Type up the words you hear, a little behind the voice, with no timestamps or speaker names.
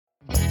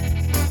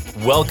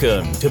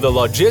Welcome to the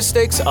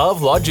Logistics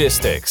of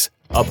Logistics,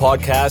 a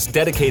podcast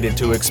dedicated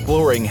to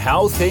exploring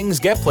how things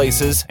get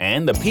places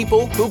and the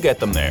people who get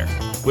them there.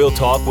 We'll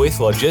talk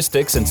with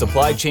logistics and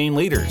supply chain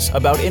leaders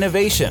about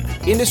innovation,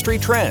 industry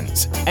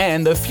trends,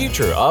 and the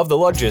future of the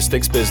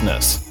logistics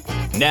business.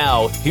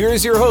 Now,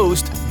 here's your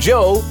host,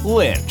 Joe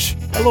Lynch.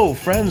 Hello,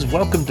 friends.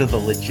 Welcome to the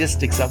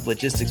Logistics of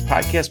Logistics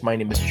podcast. My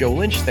name is Joe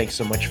Lynch. Thanks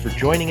so much for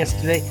joining us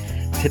today.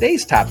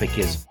 Today's topic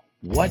is,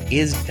 what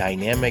is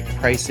dynamic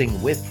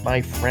pricing, with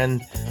my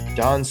friend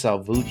Don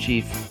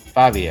Salvucci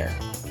Favier.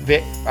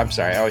 I'm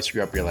sorry, I always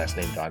screw up your last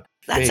name, Don.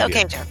 That's Favier.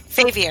 okay, Joe.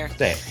 Favier.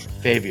 Say it.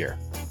 Favier.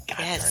 God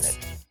Yes.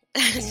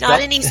 darn it. Not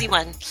an easy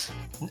one.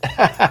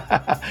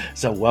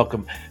 So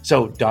welcome.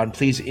 So Don,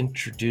 please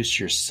introduce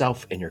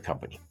yourself and your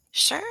company.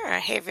 Sure.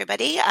 Hey,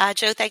 everybody.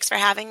 Joe, thanks for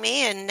having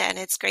me, and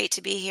it's great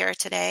to be here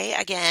today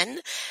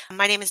again.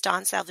 My name is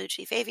Don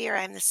Salvucci Favier.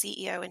 I'm the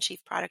CEO and Chief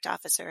Product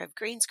Officer of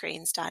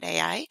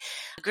Greenscreens.ai.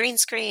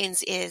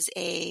 Greenscreens is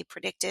a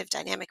predictive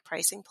dynamic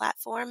pricing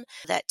platform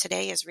that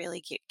today is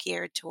really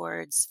geared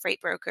towards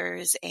freight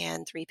brokers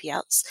and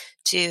 3PLs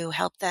to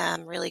help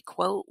them really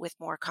quote with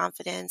more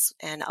confidence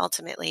and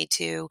ultimately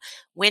to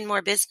win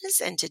more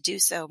business and to do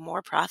so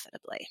more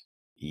profitably.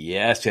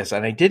 Yes.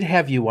 And I did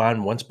have you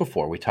on once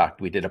before. We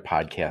did a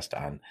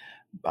podcast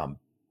on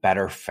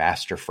better,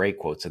 faster freight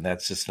quotes. And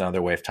that's just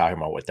another way of talking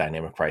about what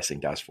dynamic pricing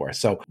does for us.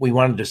 So we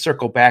wanted to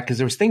circle back because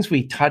there was things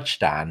we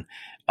touched on.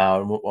 I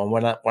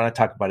want to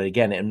talk about it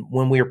again. And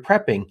when we were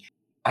prepping,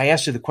 I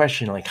asked you the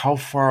question, like, how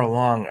far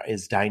along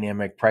is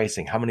dynamic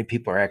pricing? How many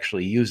people are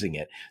actually using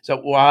it? So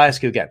I'll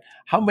ask you again,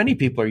 how many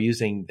people are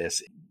using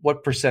this?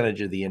 What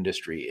percentage of the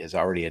industry has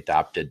already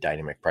adopted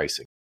dynamic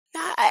pricing?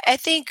 I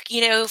think,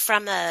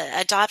 from an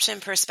adoption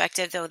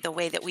perspective, though, the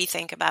way that we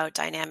think about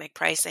dynamic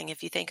pricing,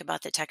 if you think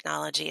about the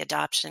technology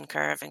adoption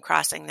curve and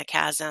crossing the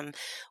chasm,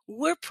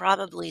 we're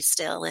probably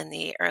still in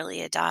the early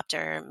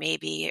adopter,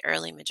 maybe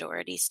early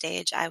majority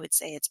stage. I would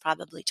say it's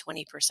probably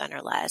 20%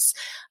 or less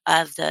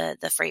of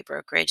the freight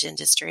brokerage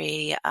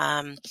industry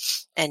and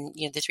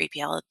the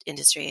 3PL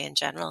industry in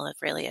general have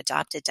really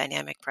adopted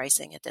dynamic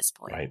pricing at this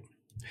point. Right.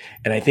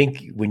 And I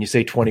think when you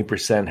say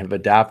 20% have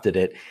adopted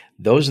it,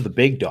 those are the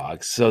big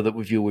dogs. So that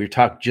if we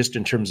talk just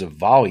in terms of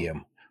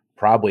volume,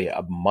 probably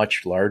a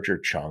much larger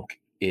chunk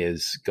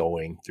is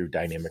going through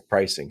dynamic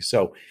pricing.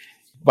 So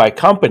by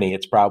company,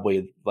 it's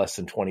probably less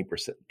than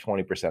 20%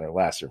 or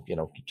less, or,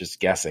 just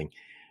guessing.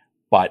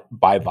 But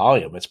by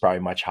volume, it's probably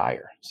much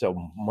higher.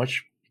 So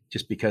much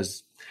just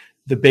because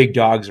the big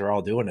dogs are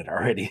all doing it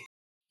already.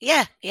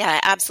 Yeah,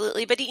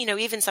 absolutely. But,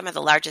 even some of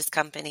the largest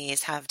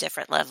companies have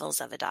different levels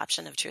of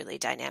adoption of truly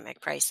dynamic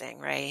pricing,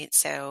 right?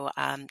 So,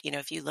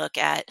 if you look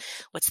at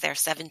what's there,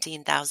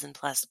 17,000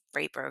 plus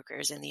freight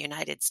brokers in the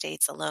United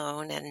States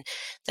alone, and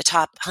the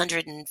top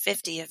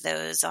 150 of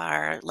those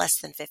are less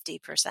than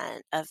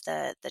 50% of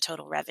the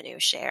total revenue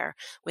share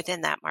within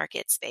that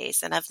market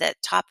space. And of the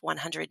top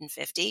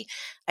 150,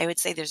 I would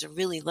say there's a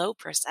really low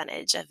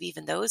percentage of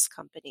even those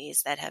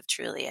companies that have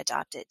truly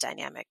adopted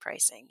dynamic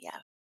pricing. Yeah.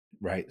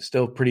 Right.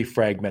 Still pretty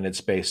fragmented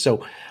space.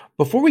 So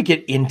before we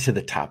get into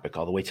the topic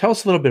all the way, tell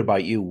us a little bit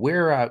about you.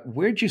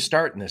 Where'd you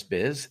start in this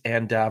biz?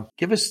 And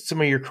give us some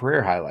of your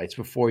career highlights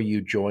before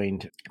you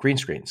joined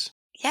Greenscreens.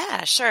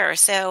 Yeah, sure.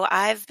 So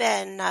I've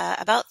been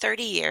about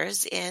 30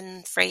 years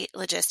in freight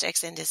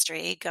logistics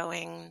industry,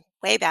 going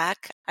way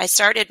back. I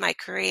started my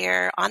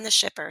career on the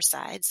shipper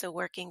side, so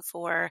working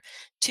for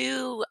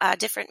two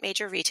different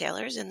major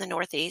retailers in the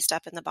Northeast,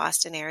 up in the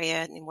Boston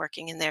area, and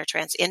working in their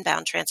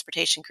inbound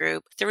transportation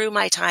group. Through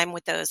my time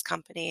with those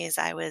companies,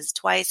 I was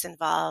twice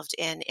involved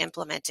in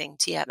implementing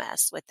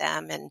TMS with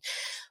them. And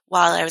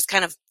while I was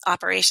kind of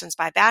operations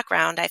by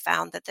background, I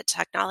found that the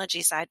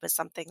technology side was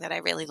something that I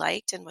really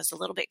liked and was a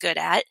little bit good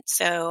at.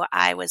 So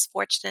I was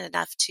fortunate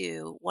enough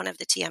to one of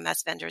the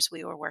TMS vendors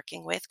we were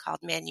working with called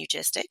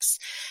Manugistics,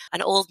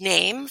 an old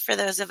name for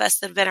those of us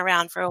that have been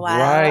around for a while.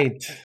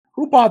 Right.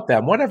 Who bought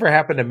them? Whatever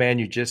happened to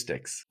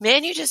Manugistics?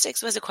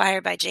 Manugistics was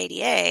acquired by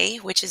JDA,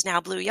 which is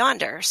now Blue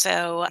Yonder.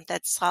 So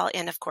that's all.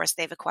 And of course,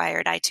 they've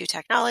acquired i2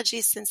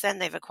 Technologies since then.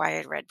 They've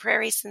acquired Red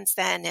Prairie since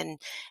then,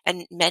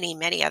 and many,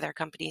 many other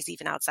companies,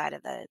 even outside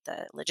of the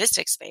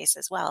logistics space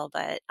as well.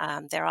 But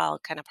they're all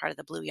kind of part of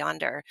the Blue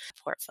Yonder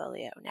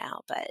portfolio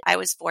now. But I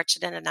was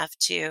fortunate enough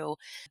to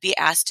be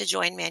asked to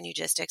join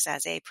Manugistics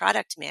as a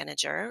product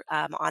manager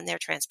on their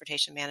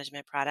transportation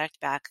management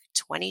product back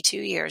 22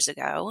 years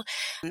ago,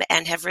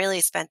 and have really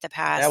spent the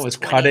past. That was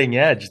cutting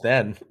edge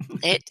then.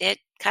 It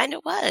kind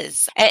of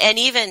was. And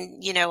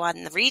even,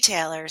 on the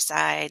retailer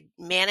side,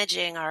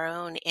 managing our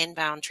own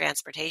inbound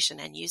transportation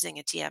and using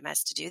a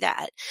TMS to do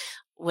that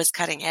was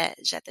cutting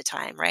edge at the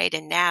time, right?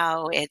 And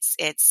now it's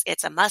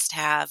a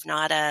must-have,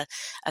 not a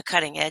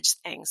cutting edge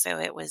thing. So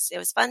it was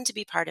fun to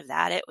be part of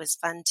that. It was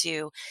fun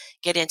to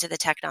get into the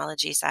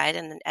technology side,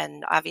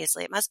 and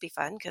obviously it must be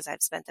fun because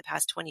I've spent the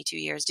past 22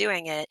 years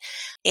doing it.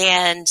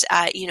 And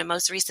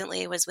most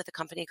recently it was with a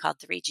company called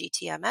 3G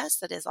TMS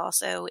that is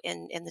also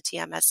in the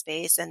TMS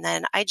space. And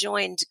then I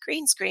joined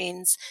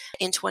Greenscreens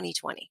in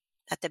 2020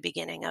 at the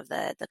beginning of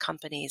the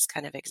company's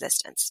kind of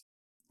existence.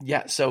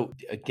 Yeah. So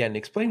again,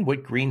 explain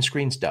what green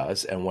screens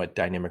does and what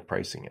dynamic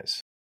pricing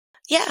is.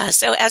 Yeah.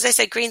 So as I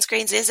said, Green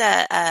Screens is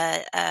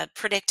a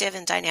predictive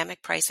and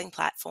dynamic pricing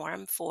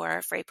platform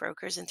for freight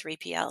brokers and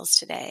 3PLs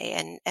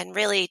today. And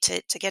really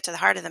to get to the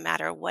heart of the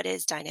matter, what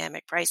is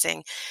dynamic pricing?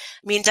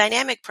 I mean,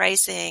 dynamic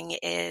pricing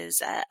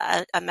is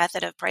a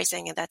method of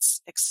pricing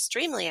that's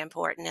extremely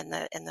important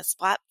in the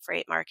spot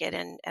freight market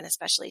and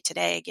especially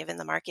today, given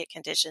the market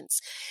conditions,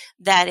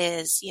 that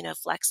is,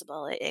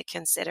 flexible. It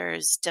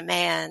considers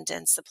demand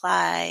and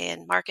supply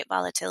and market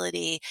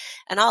volatility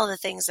and all of the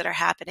things that are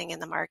happening in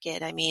the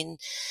market. I mean,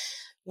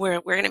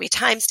 we're going to be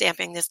time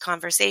stamping this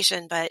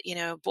conversation, but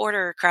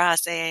border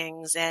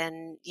crossings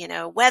and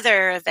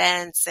weather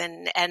events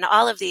and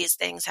all of these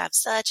things have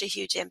such a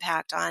huge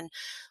impact on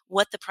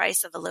what the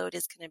price of a load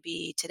is going to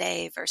be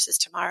today versus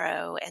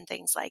tomorrow and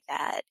things like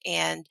that.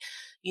 And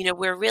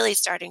we're really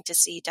starting to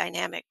see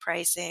dynamic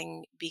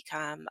pricing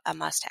become a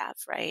must-have,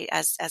 right?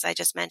 As I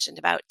just mentioned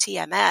about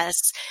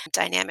TMS,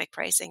 dynamic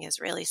pricing is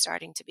really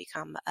starting to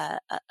become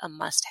a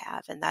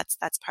must-have, and that's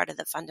part of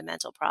the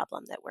fundamental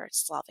problem that we're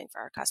solving for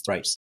our Right.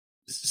 customers.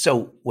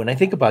 So when I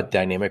think about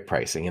dynamic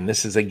pricing, and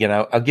this is again,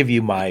 I'll give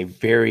you my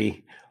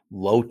very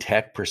low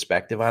tech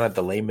perspective on it,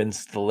 the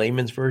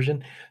layman's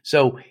version.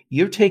 So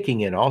you're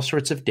taking in all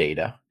sorts of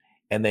data,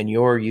 and then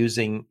you're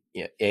using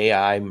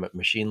AI,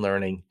 machine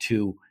learning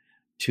to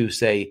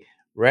say,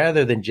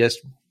 rather than just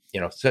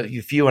so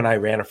if you and I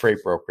ran a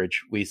freight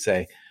brokerage, we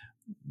say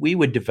we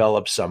would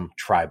develop some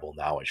tribal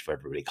knowledge, for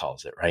everybody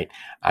calls it, right?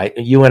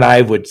 You and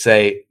I would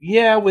say,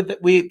 yeah,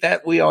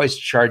 we always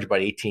charge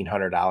about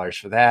 $1,800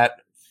 for that,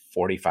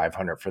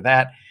 $4,500 for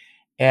that,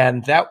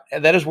 and that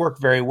has worked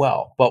very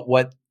well. But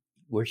what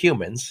we're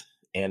humans,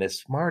 and as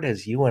smart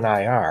as you and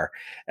I are,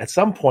 at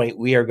some point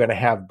we are going to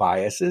have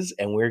biases,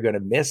 and we're going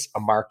to miss a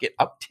market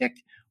uptick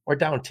or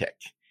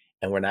downtick,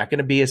 and we're not going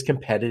to be as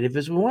competitive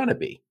as we want to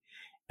be.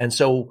 And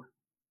so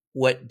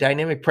what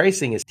dynamic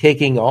pricing is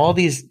taking all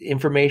these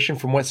information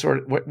from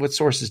what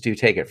sources do you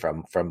take it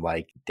from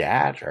like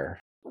DAT or?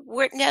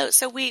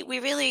 So we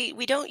really,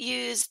 we don't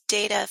use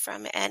data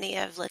from any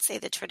of, let's say,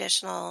 the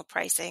traditional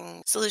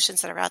pricing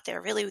solutions that are out there.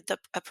 Really, the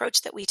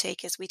approach that we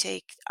take is we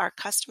take our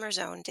customers'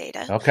 own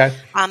data, Okay.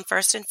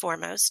 first and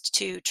foremost,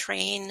 to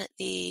train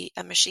a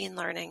machine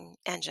learning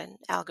engine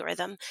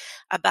algorithm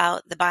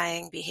about the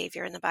buying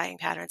behavior and the buying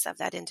patterns of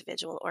that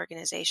individual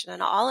organization.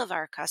 And all of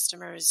our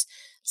customers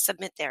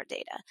submit their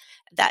data.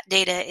 That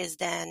data is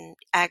then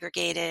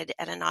aggregated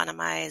and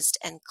anonymized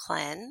and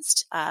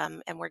cleansed.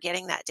 And we're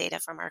getting that data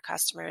from our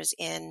customers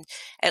in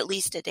at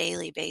least a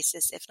daily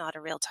basis, if not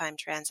a real-time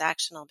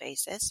transactional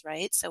basis,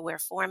 right? So we're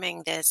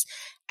forming this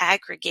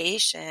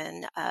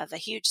aggregation of a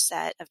huge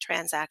set of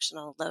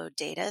transactional load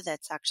data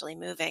that's actually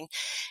moving.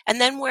 And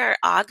then we're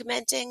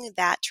augmenting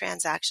that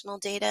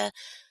transactional data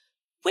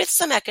with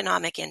some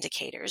economic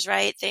indicators,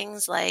 right?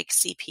 Things like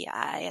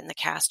CPI and the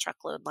Cass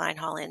Truckload Line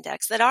Haul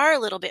Index that are a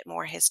little bit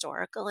more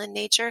historical in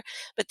nature,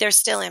 but they're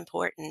still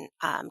important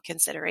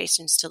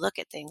considerations to look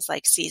at things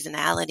like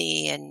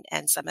seasonality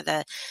and some of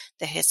the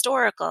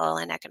historical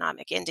and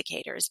economic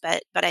indicators.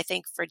 But I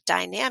think for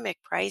dynamic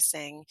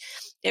pricing,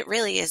 it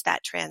really is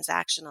that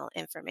transactional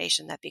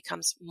information that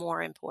becomes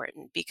more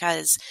important,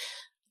 because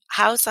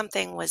how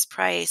something was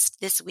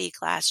priced this week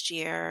last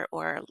year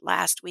or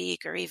last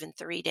week or even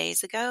 3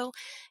 days ago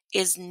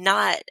is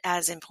not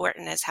as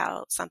important as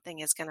how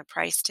something is going to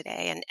price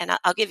today. And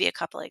I'll give you a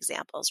couple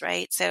examples,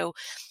 right? So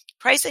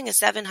pricing a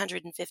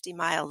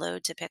 750-mile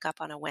load to pick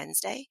up on a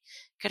Wednesday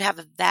could have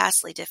a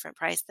vastly different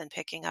price than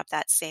picking up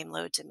that same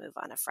load to move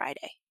on a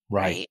Friday,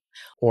 Right. right?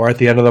 Or at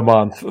the end of the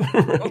month.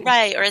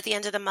 Right, or at the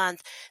end of the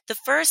month. The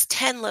first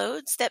 10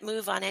 loads that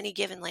move on any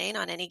given lane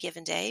on any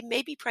given day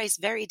may be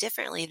priced very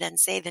differently than,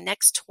 say, the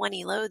next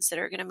 20 loads that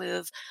are going to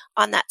move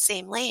on that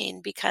same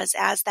lane, because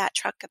as that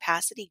truck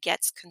capacity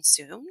gets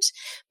consumed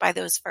by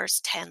those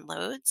first 10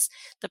 loads,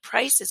 the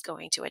price is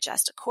going to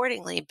adjust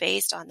accordingly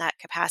based on that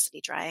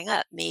capacity drying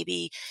up.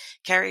 Maybe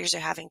carriers are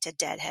having to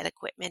deadhead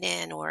equipment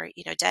in, or,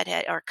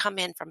 deadhead or come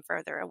in from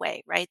further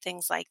away, right?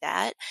 Things like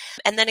that.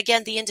 And then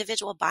again, the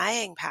individual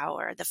buying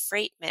power, the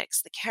freight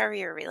mix, the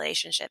carrier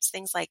relationships,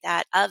 things like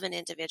that of an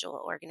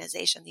individual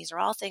organization. These are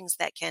all things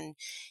that can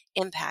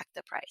impact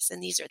the price.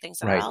 And these are things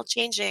that are Right. all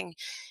changing.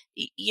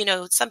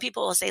 Some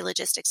people will say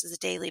logistics is a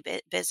daily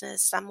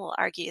business. Some will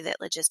argue that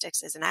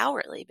logistics is an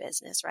hourly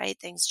business, right?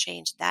 Things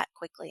change that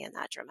quickly and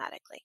that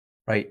dramatically.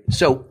 Right.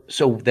 So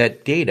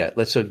that data,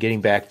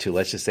 getting back to,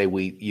 let's just say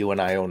you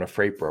and I own a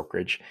freight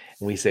brokerage,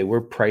 and we say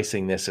we're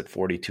pricing this at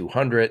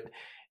 4,200,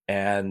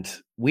 and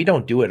we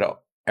don't do it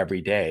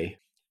every day.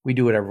 We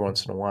do it every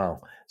once in a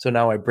while. So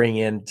now I bring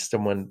in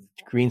someone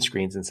green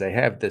screens and say,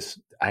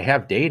 I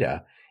have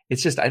data.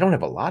 It's just, I don't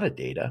have a lot of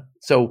data.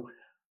 So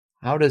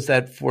how does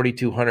that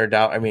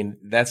 $4,200, I mean,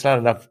 that's not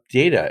enough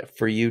data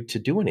for you to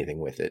do anything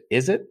with it,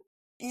 is it?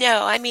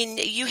 No, I mean,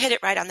 you hit it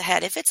right on the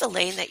head. If it's a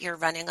lane that you're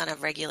running on a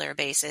regular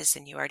basis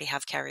and you already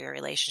have carrier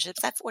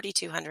relationships, that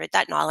 4,200,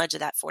 that knowledge of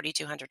that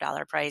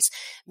 $4,200 price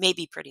may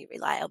be pretty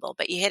reliable,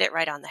 but you hit it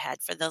right on the head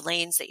for the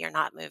lanes that you're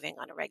not moving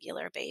on a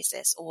regular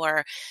basis,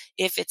 or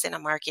if it's in a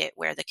market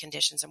where the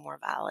conditions are more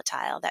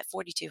volatile,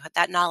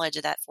 that knowledge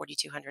of that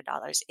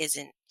 $4,200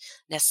 isn't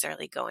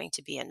necessarily going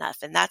to be enough.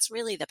 And that's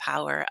really the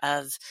power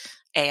of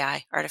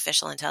AI,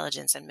 artificial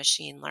intelligence, and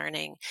machine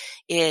learning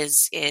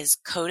is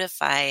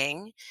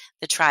codifying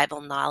the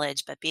tribal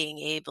knowledge, but being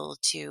able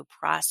to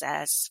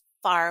process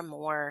far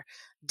more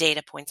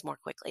data points more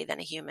quickly than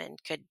a human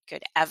could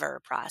ever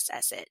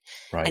process it,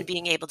 and Right.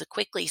 being able to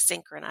quickly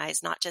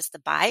synchronize not just the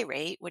buy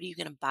rate, what are you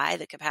going to buy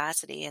the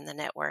capacity in the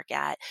network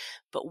at,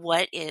 but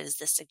what is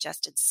the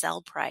suggested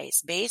sell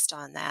price based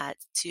on that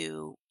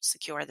to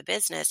secure the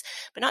business,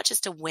 but not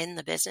just to win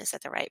the business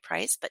at the right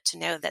price, but to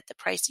know that the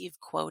price you've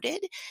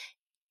quoted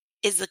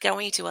is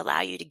going to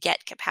allow you to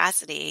get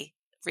capacity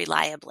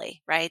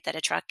reliably, right?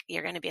 That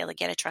you're going to be able to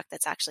get a truck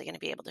that's actually going to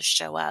be able to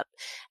show up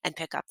and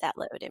pick up that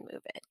load and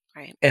move it,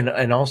 right?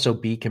 And also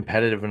be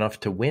competitive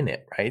enough to win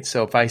it, right?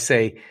 So if I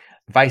say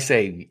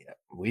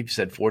we've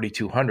said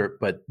 4,200,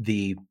 but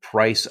the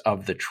price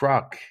of the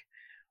truck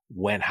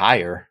went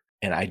higher,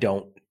 and I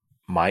don't,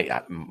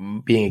 my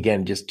being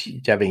again just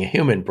having a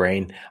human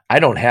brain, I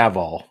don't have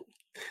all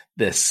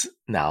this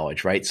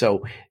knowledge, right?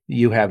 So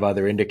you have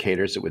other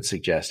indicators that would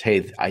suggest,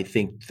 hey, I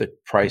think the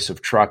price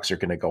of trucks are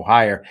going to go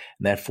higher,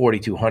 and that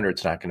 4,200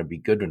 is not going to be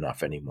good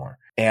enough anymore.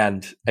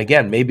 And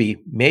again, maybe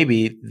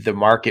the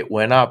market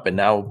went up, and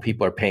now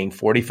people are paying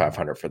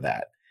 4,500 for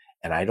that.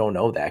 And I don't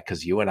know that,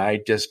 because you and I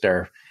just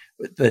are.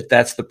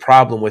 That's the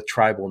problem with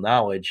tribal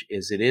knowledge,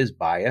 is it is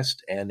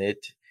biased, and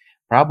it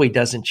probably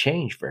doesn't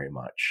change very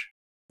much.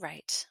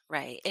 Right,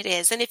 right. It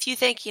is. And if you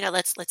think,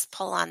 let's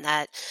pull on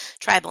that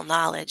tribal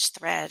knowledge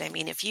thread. I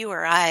mean, if you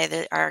or I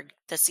that are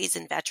the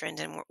seasoned veteran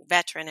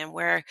and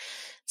we're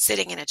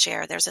sitting in a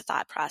chair, there's a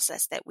thought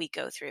process that we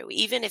go through,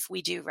 even if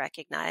we do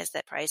recognize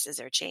that prices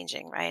are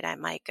changing, right? I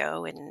might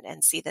go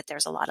and see that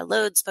there's a lot of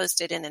loads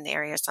posted in an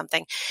area or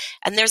something.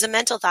 And there's a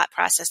mental thought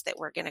process that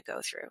we're going to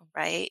go through,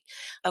 right?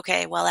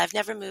 Okay, well, I've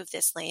never moved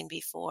this lane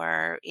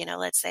before,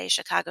 let's say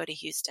Chicago to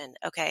Houston.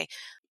 Okay,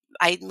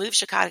 I moved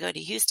Chicago to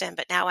Houston,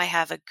 but now I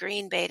have a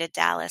Green Bay to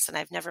Dallas, and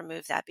I've never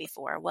moved that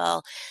before.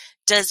 Well,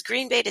 does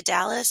Green Bay to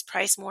Dallas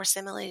price more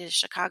similarly to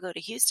Chicago to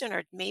Houston,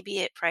 or maybe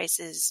it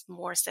prices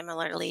more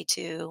similarly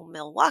to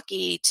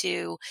Milwaukee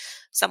to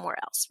somewhere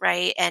else,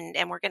 right? And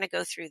we're going to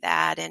go through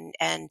that,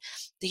 and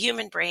the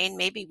human brain,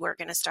 maybe we're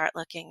going to start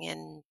looking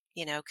in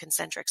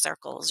concentric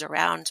circles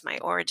around my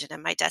origin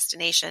and my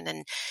destination,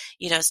 and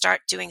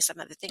start doing some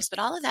other things. But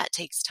all of that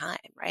takes time,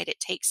 right? It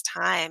takes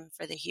time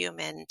for the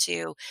human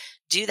to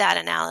do that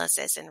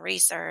analysis and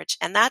research,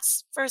 and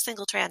that's for a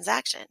single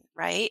transaction,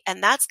 right?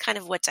 And that's kind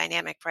of what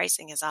dynamic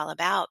pricing is all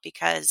about,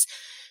 because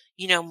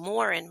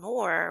more and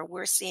more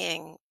we're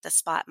seeing the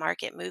spot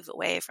market move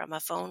away from a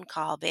phone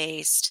call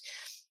based,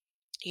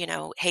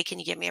 hey, can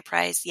you give me a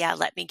price? Yeah,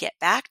 let me get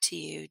back to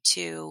you,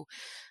 to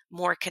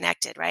more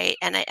connected, right?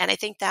 And I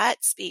think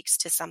that speaks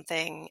to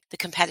something, the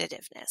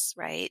competitiveness,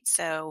 right?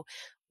 So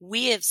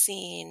we have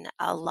seen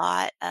a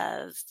lot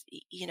of,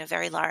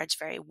 very large,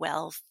 very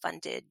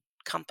well-funded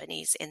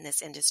companies in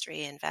this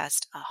industry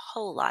invest a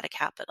whole lot of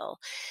capital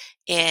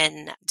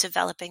in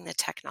developing the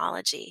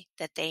technology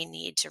that they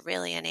need to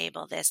really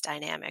enable this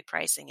dynamic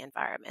pricing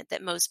environment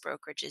that most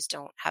brokerages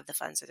don't have the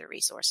funds or the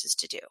resources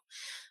to do.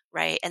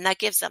 Right. And that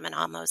gives them an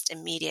almost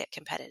immediate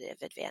competitive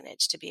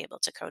advantage to be able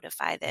to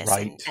codify this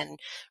Right. and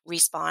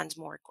respond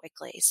more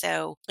quickly.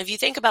 So if you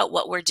think about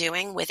what we're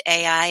doing with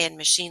AI and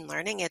machine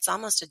learning, it's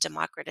almost a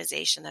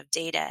democratization of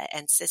data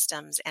and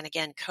systems. And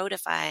again,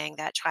 codifying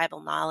that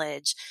tribal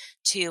knowledge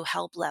to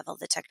help level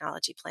the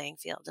technology playing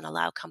field and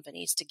allow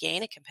companies to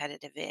gain a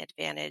competitive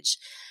advantage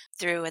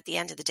through, at the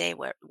end of the day,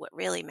 what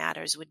really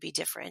matters would be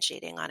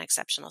differentiating on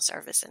exceptional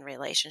service and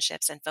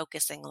relationships, and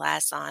focusing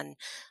less on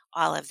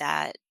all of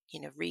that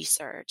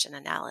research and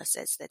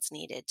analysis that's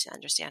needed to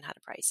understand how to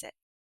price it.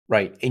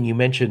 Right. And you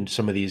mentioned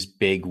some of these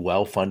big,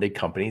 well-funded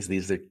companies.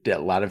 These are a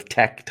lot of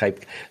tech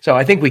type. So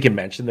I think we can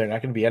mention, they're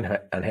not going to be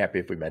unhappy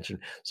if we mention.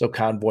 So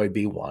Convoy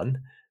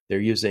B1, they're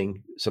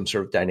using some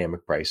sort of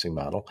dynamic pricing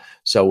model.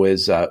 So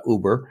is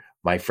Uber.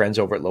 My friends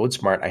over at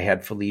LoadSmart, I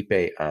had Felipe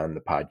on the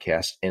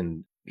podcast,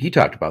 and he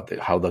talked about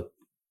how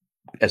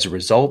as a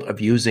result of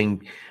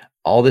using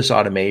all this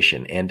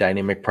automation and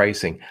dynamic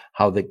pricing,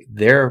 how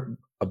their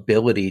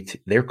ability to,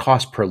 their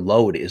cost per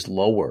load is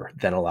lower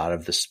than a lot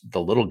of the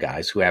little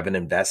guys who haven't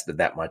invested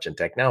that much in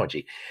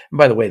technology. And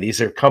by the way, these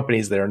are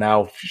companies that are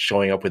now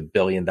showing up with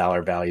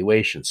billion-dollar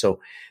valuations. So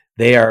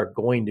they are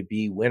going to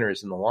be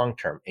winners in the long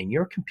term. And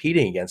you're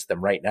competing against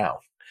them right now.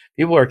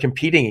 People are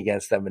competing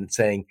against them and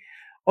saying,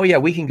 oh yeah,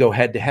 we can go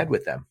head to head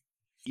with them.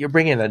 You're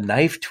bringing a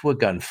knife to a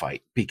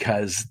gunfight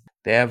because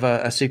they have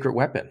a secret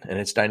weapon, and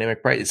it's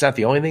dynamic price. It's not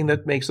the only thing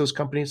that makes those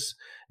companies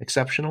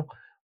exceptional,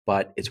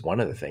 but it's one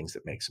of the things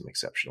that makes them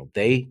exceptional.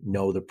 They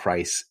know the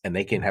price and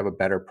they can have a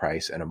better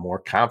price and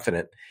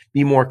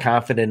be more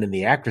confident in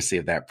the accuracy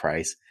of that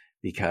price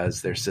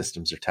because their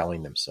systems are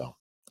telling them so.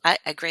 I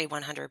agree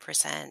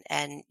 100%.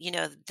 And,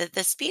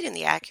 the speed and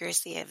the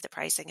accuracy of the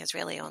pricing is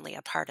really only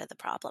a part of the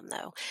problem,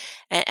 though.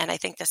 And I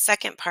think the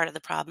second part of the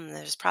problem,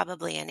 there's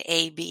probably an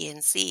A, B,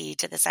 and C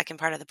to the second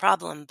part of the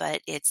problem, but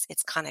it's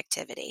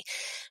connectivity.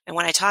 And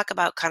when I talk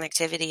about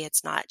connectivity,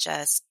 it's not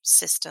just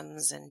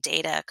systems and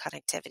data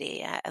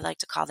connectivity. I like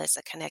to call this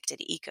a connected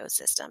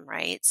ecosystem,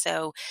 right?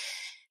 So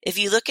if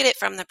you look at it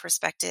from the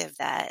perspective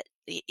that,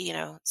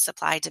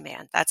 supply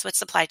demand, that's what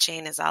supply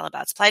chain is all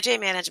about. Supply chain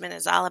management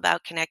is all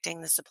about connecting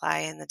the supply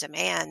and the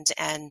demand.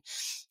 And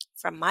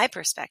from my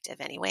perspective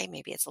anyway,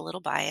 maybe it's a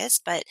little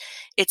biased, but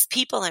it's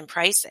people and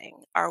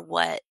pricing are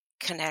what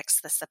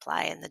connects the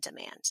supply and the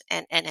demand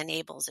and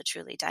enables a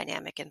truly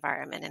dynamic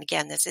environment. And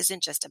again, this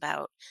isn't just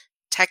about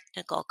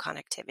technical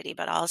connectivity,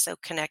 but also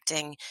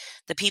connecting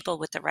the people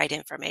with the right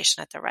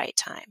information at the right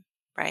time.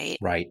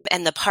 Right.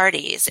 And the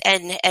parties.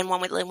 And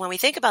when we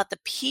think about the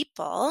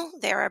people,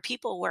 there are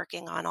people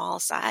working on all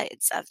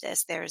sides of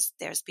this.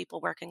 There's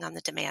people working on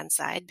the demand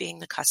side, being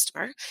the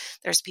customer.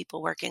 There's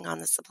people working on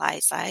the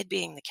supply side,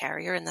 being the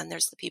carrier. And then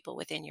there's the people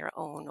within your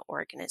own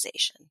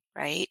organization.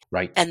 Right.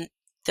 Right. And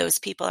those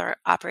people are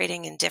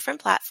operating in different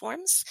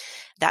platforms.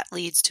 That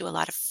leads to a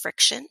lot of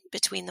friction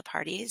between the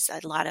parties,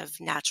 a lot of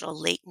natural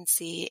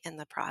latency in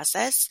the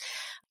process.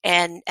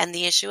 And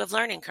the issue of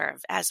learning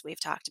curve, as we've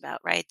talked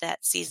about, right?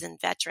 That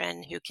seasoned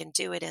veteran who can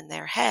do it in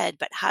their head,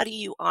 but how do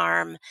you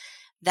arm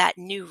that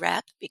new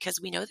rep? Because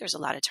we know there's a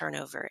lot of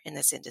turnover in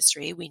this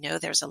industry. We know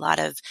there's a lot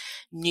of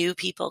new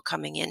people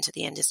coming into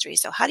the industry.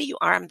 So how do you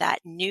arm that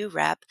new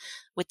rep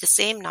with the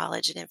same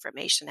knowledge and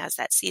information as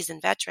that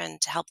seasoned veteran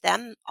to help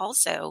them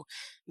also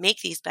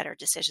make these better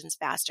decisions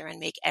faster and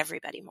make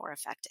everybody more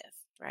effective,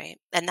 right?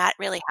 And that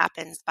really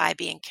happens by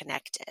being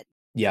connected.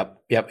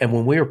 Yep. And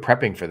when we were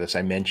prepping for this,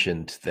 I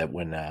mentioned that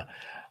when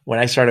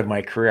I started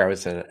my career, I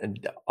was an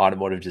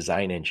automotive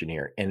design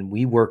engineer, and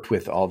we worked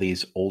with all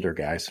these older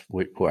guys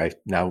who I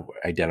now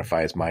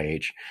identify as my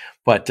age,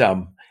 but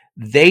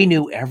they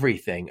knew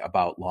everything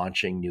about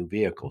launching new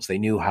vehicles. They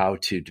knew how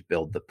to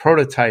build the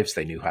prototypes.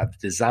 They knew how the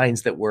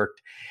designs that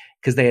worked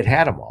because they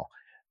had them all.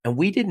 And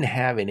we didn't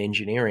have in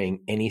engineering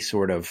any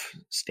sort of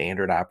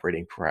standard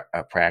operating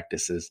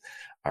practices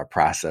or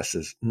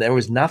processes. There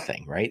was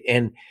nothing, right?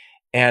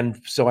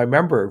 And so I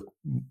remember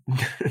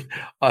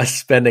us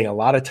spending a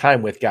lot of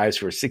time with guys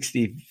who are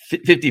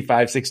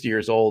 55, 60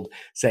 years old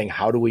saying,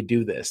 how do we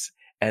do this?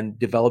 And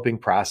developing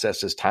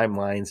processes,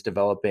 timelines,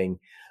 developing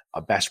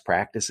best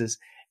practices.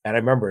 And I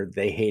remember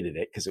they hated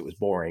it because it was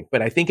boring.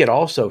 But I think it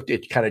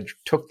kind of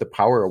took the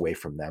power away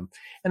from them.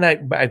 And I,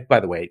 by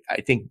the way,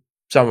 I think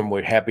some of them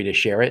were happy to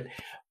share it.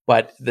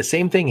 But the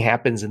same thing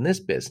happens in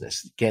this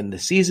business. Again, the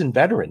seasoned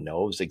veteran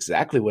knows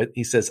exactly what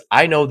he says.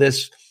 I know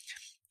this.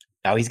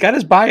 Now he's got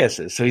his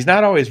biases, so he's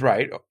not always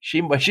right. She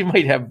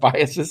might have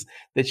biases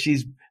that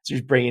she's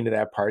bringing to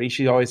that party.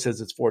 She always says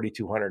it's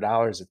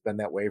 $4,200. It's been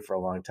that way for a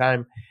long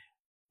time.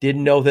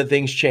 Didn't know that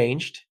things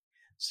changed,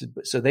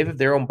 so they have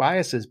their own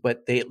biases,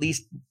 but they at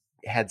least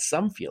had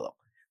some feel.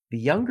 The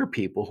younger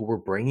people who were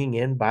bringing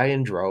in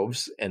buy-in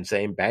droves and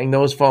saying, "Bang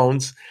those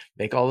phones,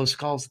 make all those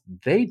calls,"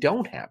 they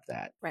don't have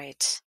that.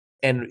 Right.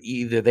 And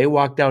either they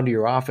walk down to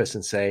your office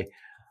and say,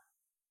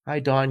 "Hi,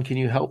 Dawn, can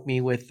you help me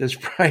with this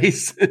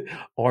price?"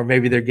 Or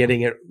maybe they're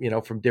getting it,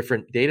 from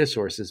different data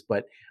sources,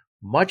 but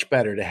much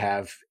better to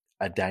have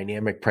a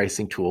dynamic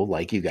pricing tool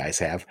like you guys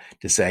have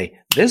to say,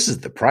 this is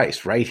the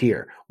price right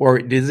here. Or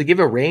does it give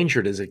a range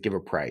or does it give a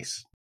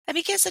price? I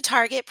mean, it gives a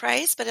target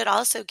price, but it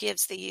also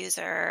gives the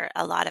user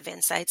a lot of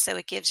insight. So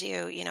it gives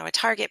you, a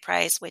target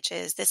price, which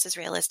is this is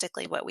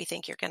realistically what we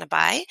think you're going to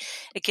buy.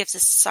 It gives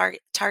a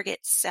target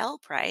sell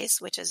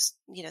price, which is,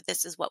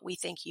 this is what we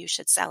think you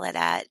should sell it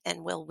at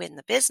and we'll win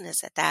the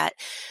business at that.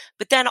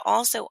 But then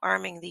also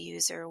arming the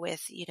user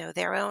with,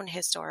 their own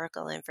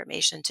historical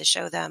information to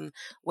show them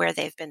where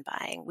they've been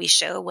buying. We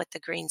show what the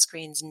Green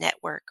Screen's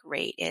network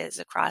rate is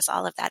across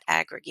all of that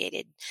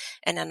aggregated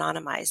and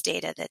anonymized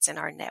data that's in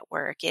our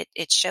network.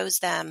 It shows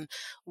them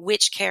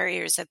which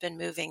carriers have been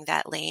moving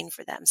that lane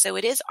for them. So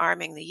it is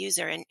arming the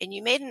user. And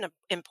you made an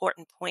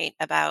important point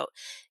about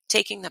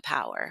taking the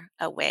power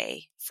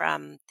away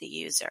from the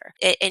user.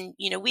 And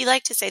we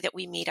like to say that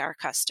we meet our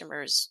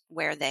customers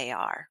where they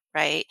are,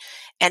 right?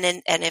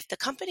 And if the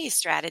company's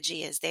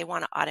strategy is they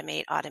want to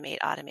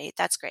automate,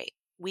 that's great.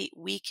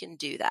 We can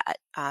do that,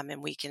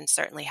 and we can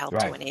certainly help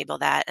to enable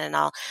that. And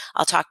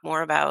I'll talk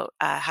more about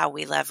how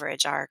we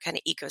leverage our kind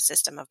of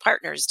ecosystem of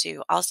partners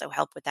to also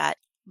help with that.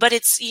 But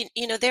it's,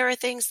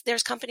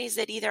 there's companies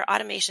that either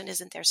automation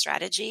isn't their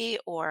strategy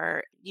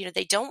or,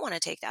 they don't want to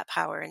take that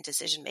power and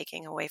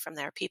decision-making away from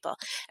their people.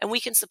 And we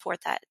can support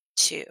that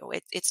too.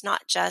 It's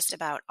not just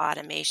about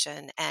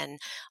automation and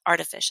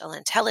artificial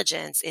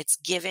intelligence. It's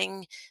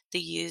giving the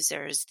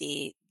users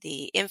the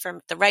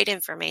right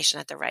information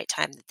at the right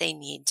time that they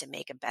need to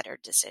make a better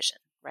decision,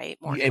 right?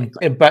 More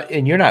quickly.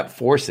 And you're not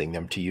forcing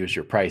them to use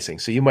your pricing.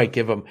 So you might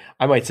give them,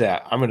 I might say,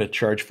 I'm going to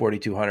charge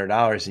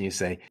 $4,200. And you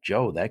say,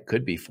 Joe, that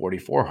could be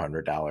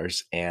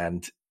 $4,400.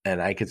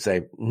 And I could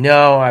say,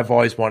 no, I've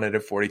always wanted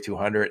it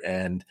 $4,200.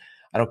 And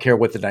I don't care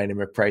what the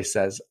dynamic price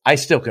says. I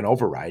still can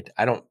override.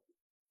 I don't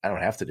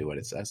have to do what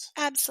it says.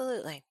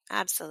 Absolutely.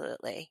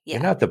 Absolutely. Yeah.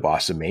 You're not the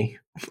boss of me.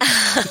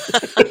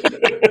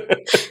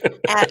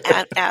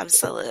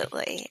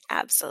 Absolutely.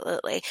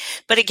 Absolutely.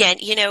 But again,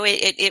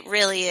 it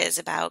really is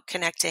about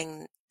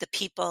connecting the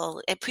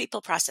people,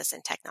 process,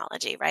 and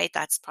technology, right?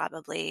 That's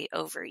probably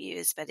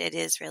overused, but it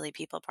is really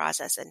people,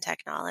 process, and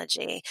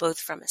technology, both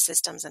from a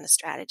systems and a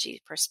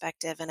strategy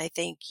perspective. And I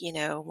think,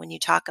 when you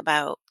talk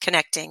about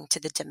connecting to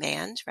the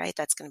demand, right,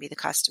 that's going to be the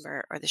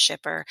customer or the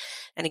shipper.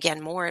 And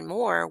again, more and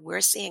more,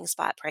 we're seeing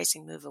spot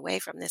pricing move away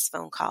from this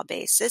phone call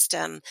based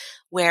system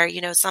where,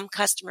 some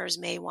customers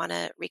may want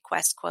to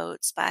request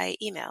quotes by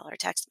email or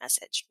text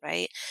message,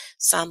 right?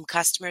 Some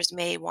customers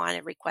may want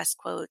to request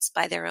quotes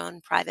by their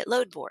own private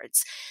load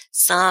boards.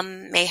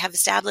 Some may have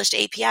established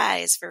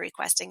APIs for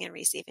requesting and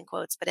receiving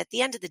quotes, but at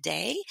the end of the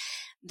day,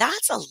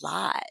 that's a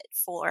lot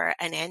for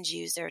an end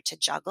user to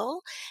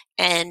juggle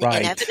and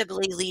Right.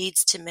 inevitably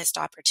leads to missed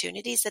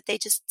opportunities that they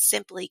just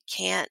simply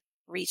can't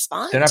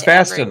respond They're not to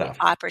fast every enough.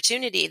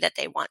 opportunity that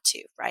they want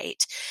to,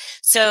 right?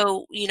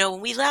 So,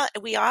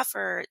 we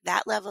offer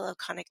that level of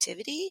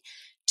connectivity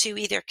to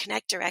either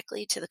connect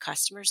directly to the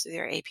customers through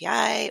their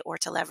API or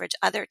to leverage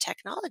other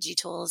technology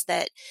tools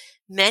that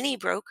many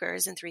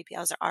brokers and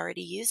 3PLs are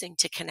already using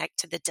to connect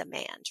to the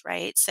demand,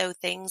 right? So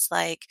things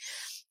like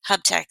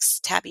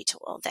HubText Tabby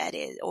tool that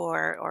is,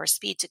 or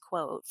Speed to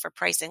Quote for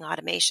pricing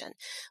automation,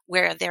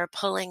 where they're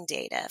pulling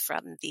data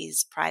from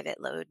these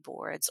private load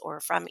boards or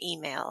from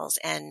emails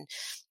and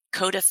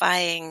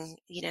codifying,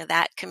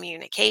 that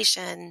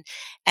communication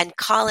and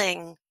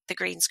calling the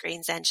green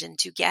screens engine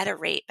to get a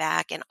rate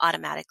back and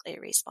automatically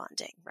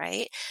responding,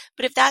 right?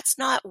 But if that's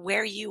not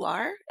where you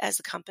are as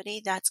a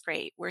company, that's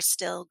great. We're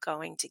still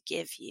going to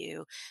give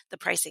you the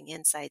pricing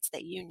insights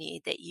that you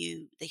need, that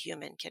you, the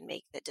human, can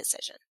make the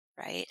decision,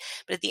 right?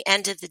 But at the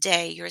end of the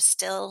day, you're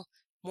still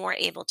more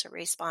able to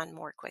respond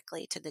more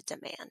quickly to the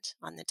demand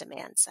on the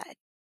demand side.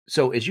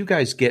 So as you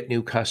guys get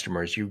new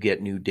customers, you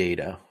get new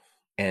data.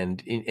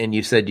 And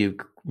you said you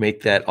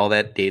make all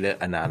that data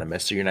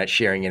anonymous, so you're not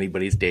sharing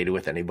anybody's data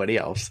with anybody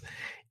else.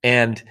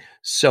 And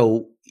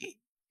so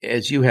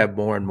as you have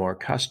more and more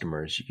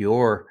customers,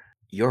 you're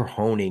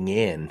honing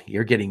in,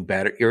 you're getting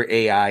better. Your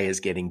AI is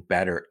getting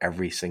better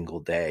every single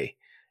day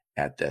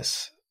at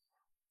this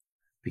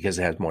because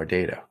it has more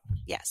data.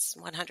 Yes,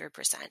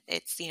 100%.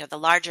 It's, the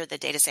larger the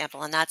data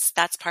sample, and that's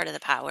part of the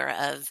power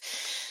of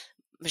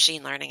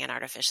machine learning and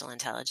artificial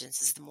intelligence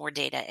is the more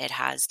data it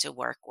has to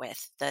work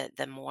with,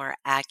 the more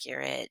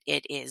accurate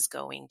it is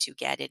going to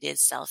get. It is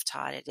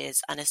self-taught, it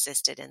is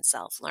unassisted in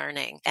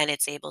self-learning, and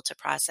it's able to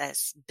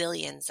process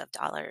billions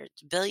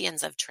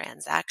of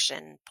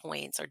transaction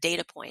points or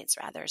data points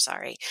rather,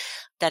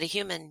 that a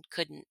human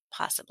couldn't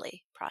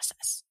possibly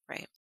process,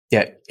 right?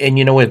 Yeah. And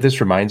you know what?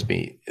 This reminds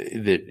me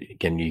that,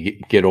 again,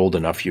 you get old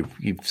enough, you've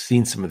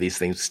seen some of these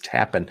things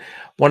happen.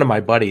 One of my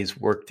buddies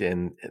worked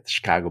in the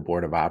Chicago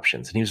Board of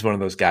Options, and he was one of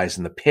those guys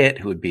in the pit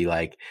who would be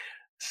like,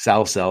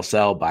 sell, sell,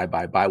 sell, buy,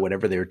 buy, buy,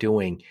 whatever they were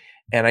doing.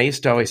 And I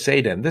used to always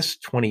say to him, this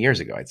 20 years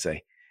ago, I'd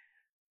say,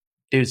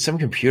 dude, some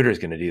computer is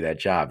going to do that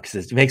job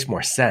because it makes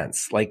more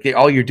sense. Like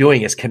all you're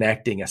doing is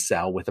connecting a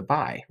sell with a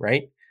buy,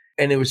 right?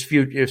 And it was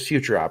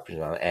future options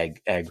on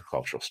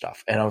agricultural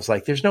stuff. And I was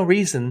like, there's no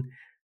reason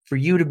for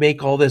you to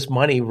make all this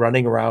money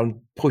running around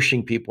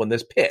pushing people in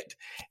this pit.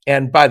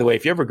 And by the way,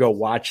 if you ever go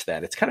watch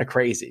that, it's kind of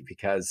crazy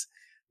because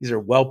these are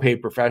well-paid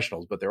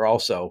professionals, but they're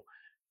also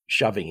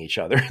shoving each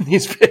other in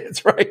these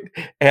pits, right?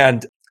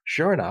 And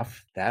sure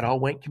enough, that all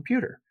went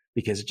computer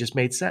because it just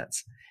made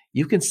sense.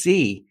 You can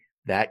see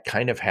that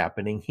kind of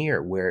happening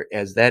here, where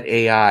as that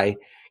AI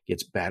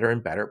gets better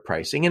and better at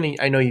pricing, and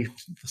I know you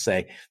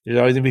say there's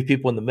always going to be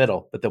people in the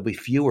middle, but there'll be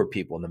fewer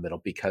people in the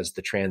middle because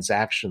the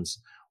transactions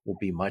will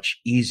be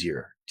much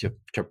easier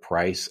to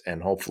price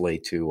and hopefully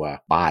to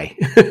buy.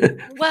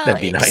 Well,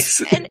 that'd be nice.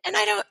 And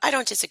I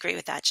don't disagree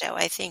with that, Joe.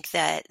 I think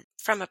that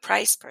from a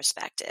price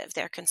perspective,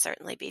 there can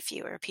certainly be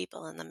fewer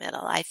people in the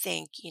middle. I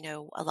think,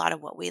 a lot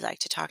of what we like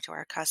to talk to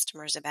our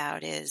customers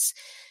about is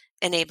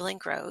enabling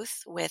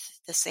growth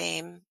with the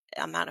same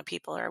amount of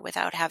people or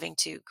without having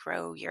to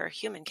grow your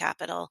human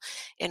capital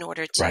in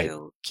order to Right.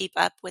 keep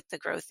up with the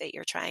growth that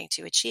you're trying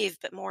to achieve.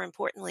 But more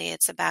importantly,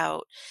 it's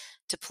about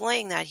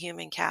deploying that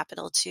human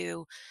capital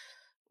to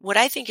what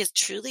I think is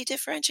truly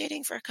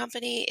differentiating for a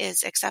company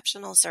is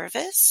exceptional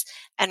service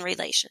and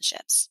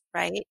relationships,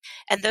 right?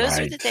 And those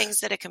are the Right.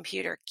 things that a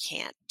computer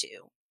can't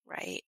do,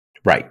 right?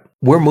 Right.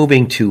 We're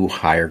moving to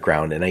higher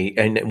ground.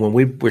 And when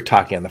we were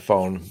talking on the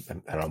phone,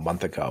 I don't know, a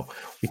month ago,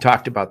 we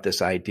talked about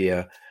this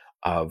idea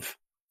of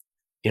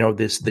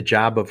The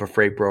job of a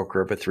freight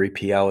broker, of a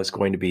 3PL, is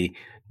going to be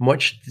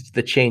much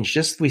the change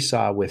just we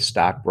saw with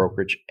stock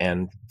brokerage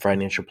and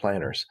financial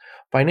planners.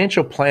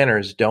 Financial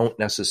planners don't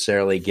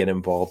necessarily get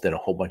involved in a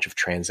whole bunch of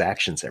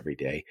transactions every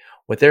day.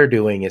 What they're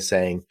doing is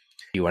saying,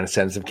 do you want to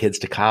send some kids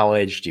to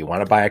college? Do you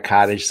want to buy a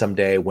cottage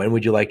someday? When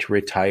would you like to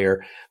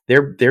retire? They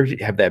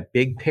have that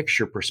big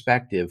picture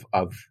perspective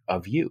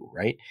of you,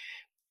 right?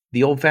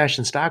 The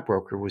old-fashioned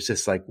stockbroker was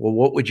just like, well,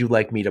 what would you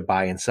like me to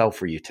buy and sell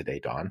for you today,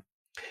 Dawn?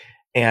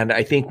 And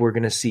I think we're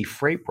going to see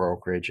freight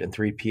brokerage and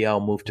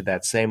 3PL move to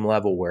that same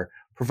level where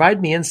provide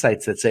me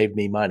insights that save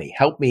me money.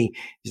 Help me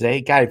say,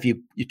 hey, God, if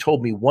you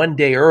told me one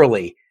day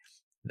early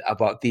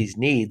about these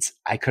needs,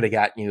 I could have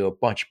gotten you a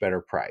much better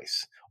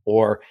price.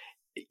 Or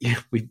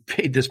we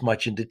paid this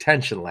much in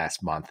detention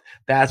last month.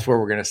 That's where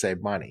we're going to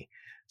save money.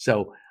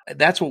 So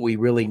that's what we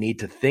really need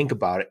to think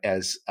about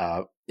as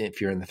if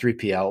you're in the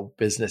 3PL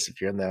business,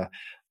 if you're in the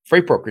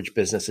freight brokerage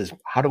business, is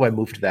how do I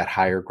move to that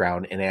higher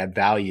ground and add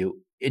value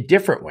a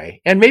different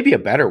way and maybe a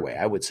better way,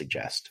 I would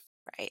suggest.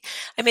 Right.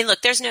 I mean,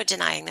 look, there's no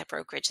denying that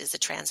brokerage is a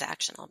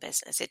transactional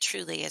business. It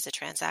truly is a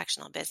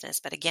transactional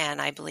business. But again,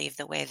 I believe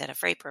the way that a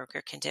freight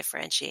broker can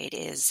differentiate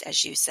is,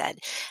 as you said,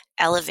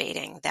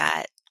 elevating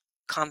that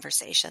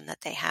conversation that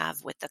they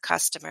have with the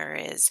customer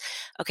is,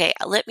 okay,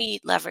 let me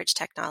leverage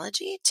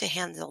technology to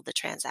handle the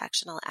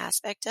transactional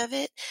aspect of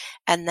it.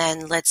 And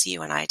then let's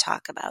you and I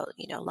talk about,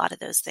 a lot of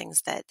those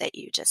things that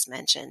you just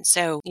mentioned.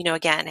 So,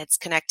 again, it's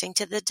connecting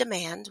to the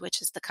demand,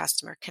 which is the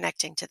customer,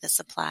 connecting to the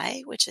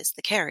supply, which is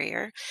the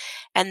carrier,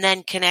 and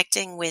then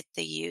connecting with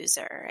the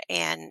user.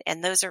 And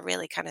those are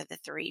really kind of the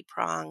three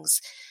prongs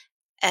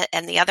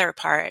and the other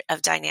part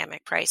of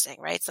dynamic pricing,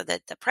 right? So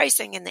that the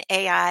pricing and the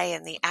AI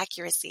and the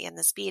accuracy and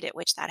the speed at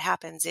which that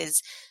happens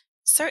is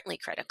certainly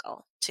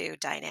critical to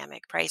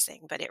dynamic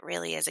pricing, but it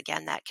really is,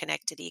 again, that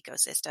connected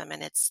ecosystem,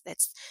 and it's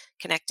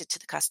connected to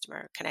the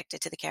customer,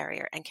 connected to the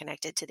carrier, and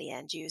connected to the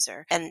end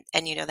user. And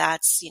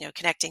that's,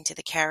 connecting to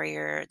the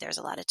carrier. There's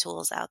a lot of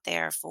tools out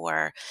there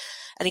for,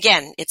 and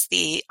again, it's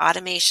the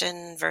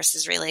automation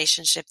versus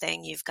relationship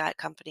thing. You've got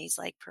companies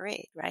like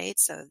Parade, right?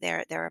 So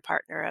they're a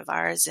partner of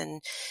ours,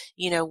 and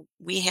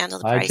we handle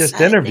the price I just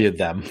side. interviewed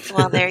them.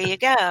 Well, there you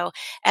go.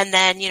 And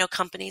then,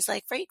 companies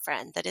like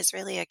FreightFriend, that is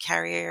really a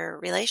carrier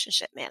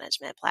relationship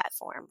management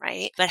platform,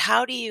 right? But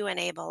how do you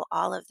enable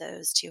all of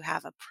those to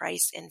have a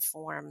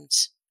price-informed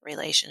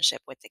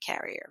relationship with the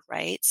carrier,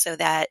 right? So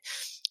that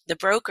the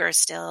broker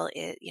still,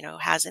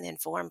 has an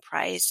informed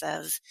price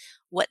of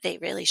what they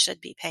really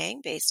should be paying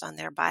based on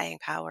their buying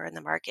power and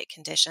the market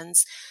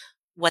conditions,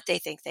 what they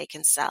think they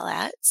can sell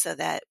at, so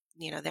that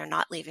they're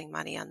not leaving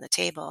money on the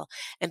table,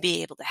 and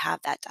be able to have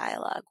that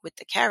dialogue with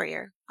the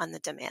carrier on the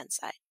demand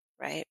side,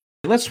 right?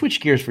 Let's switch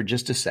gears for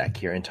just a sec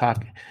here and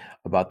talk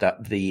about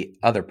the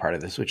other part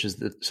of this, which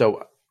is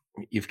so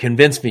you've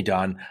convinced me,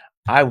 Don.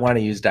 I want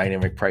to use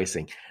dynamic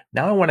pricing.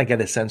 Now I want to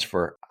get a sense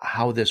for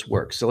how this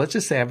works. So let's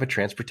just say I have a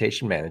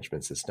transportation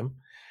management system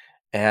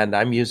and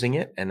I'm using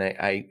it, and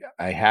I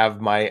have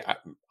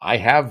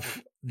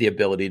the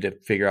ability to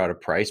figure out a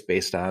price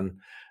based on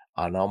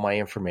all my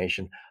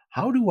information.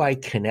 How do I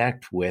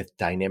connect with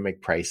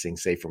dynamic pricing,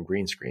 say from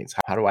green screens?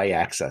 How do I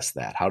access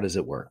that? How does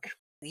it work?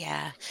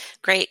 Yeah,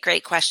 great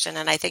question.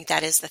 And I think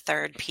that is the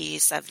third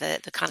piece of the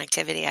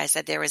connectivity. I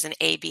said there was an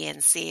A, B,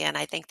 and C, and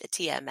I think the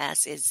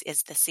TMS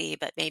is the C,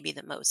 but maybe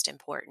the most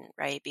important,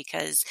 right?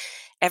 Because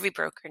every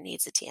broker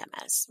needs a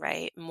TMS,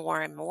 right? More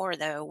and more,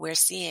 though, we're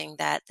seeing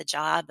that the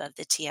job of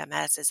the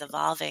TMS is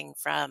evolving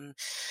from,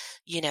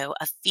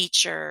 a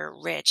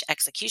feature-rich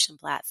execution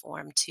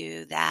platform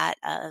to that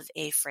of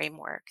a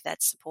framework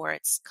that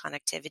supports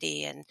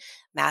connectivity and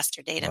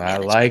master data I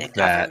management like and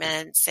that.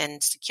 governance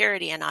and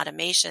security and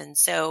automation.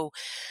 So,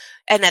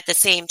 and at the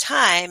same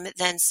time,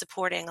 then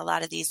supporting a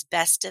lot of these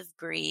best of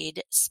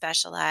breed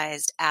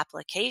specialized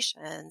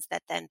applications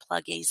that then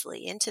plug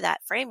easily into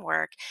that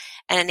framework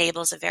and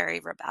enables a very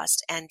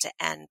robust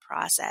end-to-end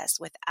process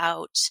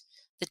without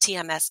the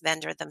TMS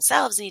vendor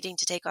themselves needing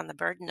to take on the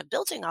burden of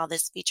building all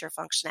this feature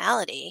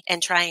functionality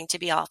and trying to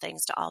be all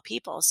things to all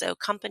people. So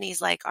companies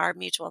like our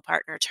mutual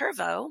partner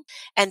Turvo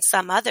and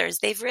some others,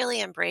 they've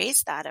really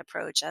embraced that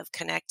approach of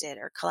connected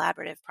or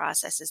collaborative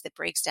processes that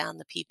breaks down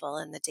the people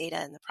and the data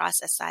and the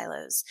process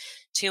silos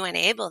to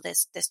enable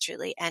this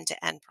truly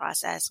end-to-end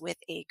process with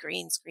a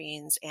green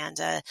screens and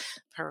a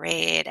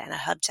Parade and a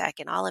hub tech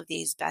and all of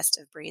these best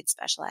of breed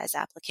specialized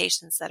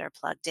applications that are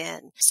plugged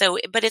in. So,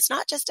 but it's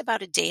not just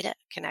about a data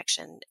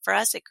connection. For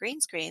us at Green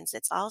Screens,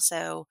 it's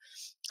also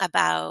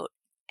about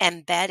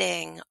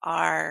embedding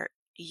our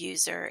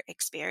user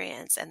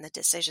experience and the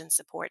decision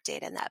support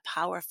data and that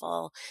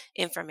powerful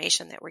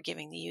information that we're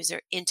giving the user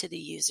into the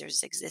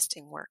user's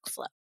existing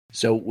workflow.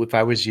 So if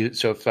I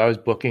was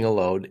booking a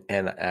load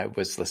and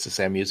let's just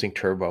say I'm using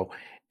Turbo,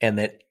 and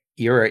that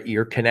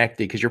you're connected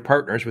because you're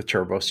partners with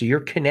Turbo, so you're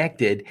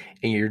connected,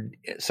 and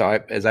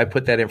as I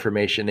put that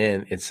information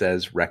in, it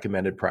says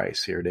recommended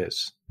price. Here it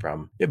is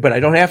but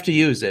I don't have to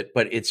use it,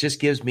 but it just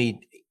gives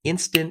me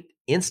instant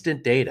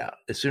instant data.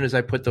 As soon as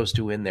I put those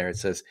two in there, it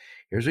says,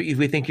 here's what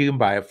we think you can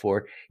buy it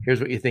for. Here's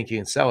what you think you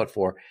can sell it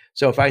for.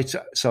 So if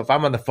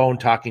I'm on the phone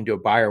talking to a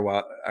buyer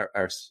or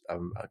a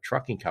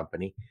trucking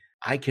company,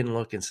 I can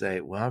look and say,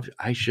 well,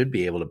 I should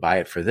be able to buy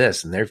it for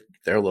this. And they're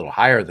a little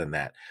higher than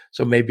that.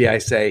 So maybe I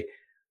say,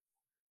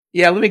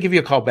 yeah, let me give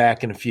you a call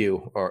back in a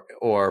few,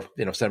 or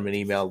send them an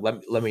email.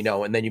 Let me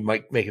know. And then you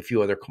might make a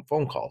few other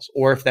phone calls.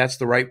 Or if that's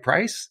the right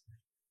price,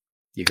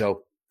 you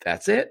go,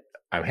 that's it.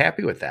 I'm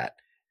happy with that.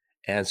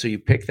 And so you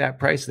pick that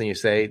price, and then you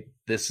say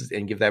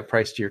and give that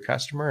price to your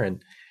customer.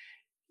 And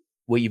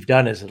what you've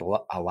done is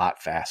a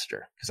lot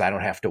faster, because I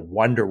don't have to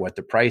wonder what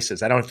the price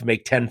is. I don't have to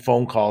make 10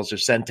 phone calls or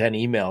send 10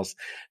 emails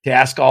to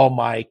ask all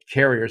my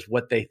carriers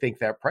what they think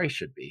that price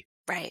should be.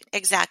 Right,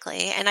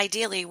 exactly. And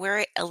ideally,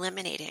 we're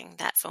eliminating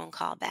that phone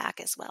call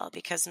back as well,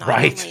 because not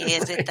Right. only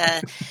is it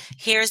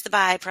here's the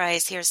buy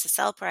price, here's the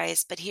sell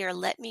price, but here,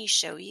 let me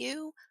show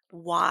you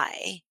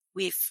why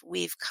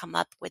we've come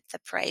up with the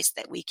price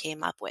that we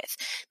came up with,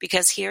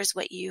 because here's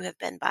what you have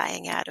been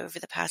buying at over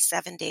the past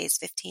 7 days,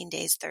 15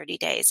 days, 30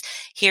 days.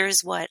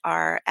 Here's what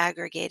our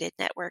aggregated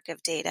network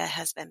of data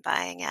has been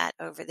buying at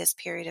over this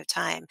period of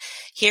time.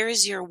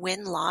 Here's your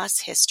win-loss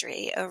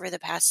history over the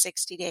past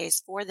 60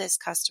 days for this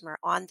customer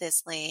on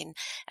this lane,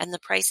 and the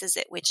prices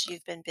at which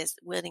you've been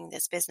winning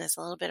this business,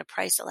 a little bit of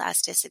price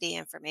elasticity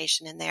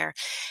information in there.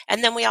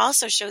 And then we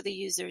also show the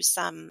users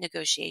some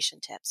negotiation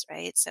tips,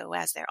 right? So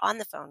as they're on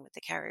the phone with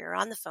the carrier,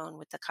 on the phone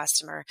with the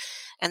customer,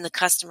 and the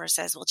customer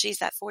says, well, geez,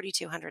 that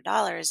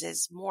 $4,200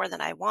 is more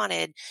than I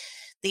wanted.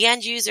 The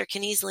end user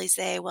can easily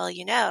say, well,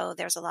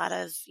 there's a lot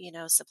of,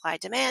 supply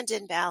demand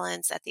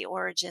imbalance at the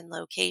origin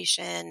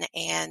location,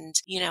 and,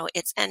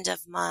 it's end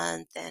of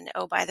month. And,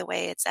 oh, by the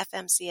way, it's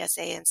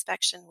FMCSA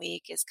inspection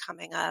week is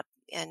coming up,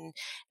 and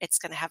it's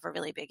going to have a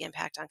really big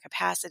impact on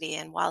capacity.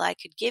 And while I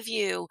could give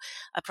you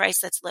a price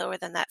that's lower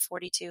than that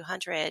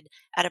 4,200,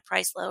 at a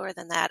price lower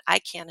than that, I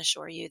can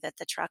assure you that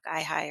the truck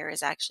I hire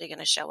is actually going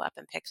to show up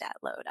and pick that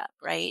load up,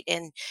 right?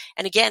 And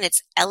again,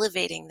 it's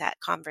elevating that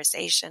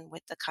conversation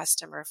with the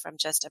customer from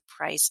just a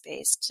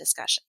price-based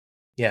discussion.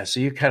 Yeah, so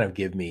you kind of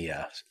give me,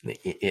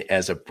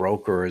 as a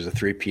broker, as a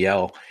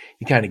 3PL,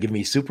 you kind of give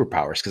me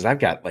superpowers, because I've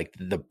got like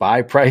the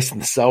buy price and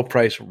the sell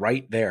price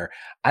right there.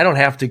 I don't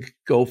have to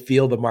go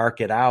feel the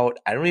market out.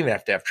 I don't even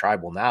have to have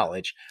tribal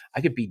knowledge.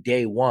 I could be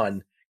day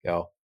one,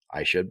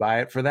 I should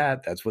buy it for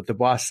that. That's what the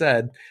boss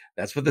said.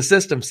 That's what the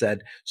system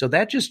said. So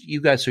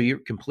you guys, so you're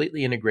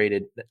completely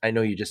integrated. I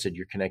know you just said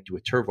you're connected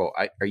with Turvo.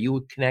 Are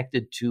you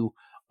connected to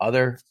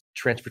other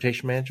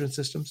transportation management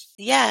systems?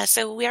 Yeah,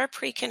 so we are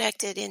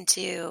pre-connected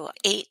into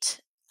 8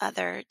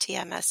 other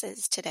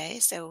TMSs today.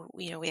 So,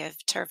 we have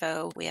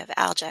Turvo, we have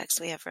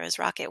Aljex, we have Rose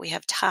Rocket, we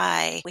have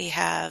TIE,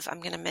 I'm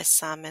going to miss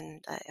some,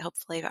 and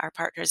hopefully our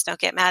partners don't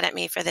get mad at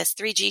me for this,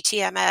 3G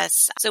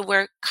TMS. So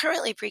we're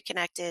currently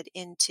pre-connected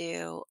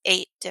into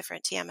 8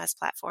 different TMS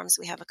platforms.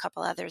 We have a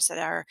couple others that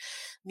are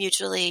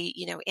mutually,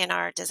 in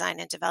our design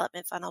and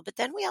development funnel. But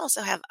then we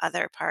also have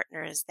other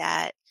partners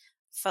that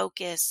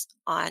focus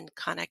on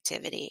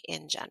connectivity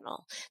in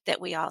general that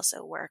we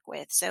also work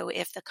with. So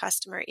if the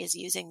customer is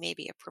using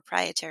maybe a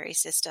proprietary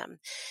system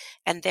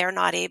and they're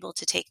not able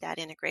to take that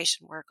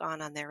integration work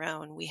on their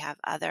own, we have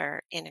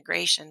other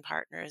integration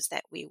partners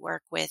that we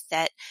work with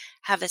that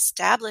have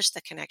established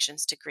the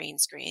connections to green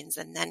screens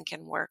and then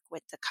can work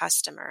with the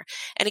customer.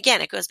 And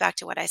again, it goes back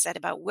to what I said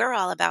about we're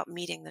all about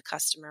meeting the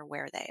customer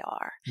where they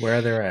are.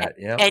 Where they're at,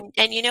 yeah.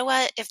 And you know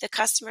what? If the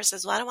customer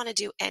says, well, I don't want to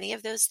do any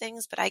of those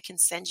things, but I can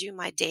send you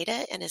my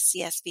data in a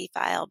CSV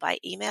file by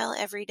email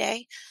every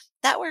day,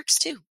 that works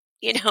too.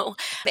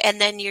 And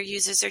then your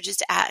users are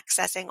just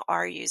accessing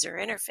our user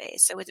interface.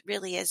 So it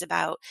really is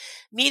about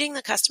meeting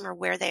the customer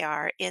where they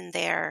are in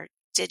their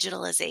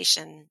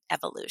digitalization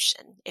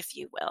evolution, if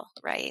you will,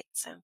 right?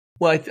 So.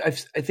 Well, I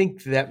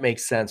think that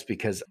makes sense,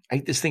 because I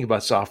just think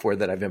about software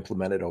that I've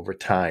implemented over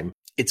time.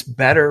 It's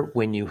better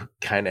when you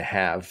kind of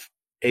have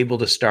able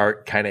to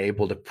start, kind of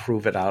able to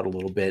prove it out a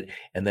little bit,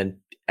 and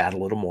then add a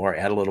little more,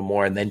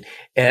 and then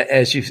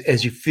as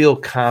you feel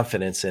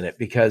confidence in it,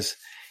 because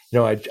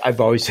I've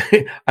always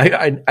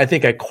I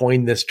think I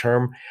coined this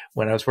term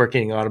when I was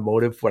working in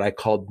automotive, what I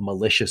called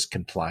malicious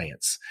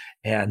compliance,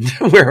 and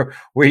where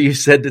you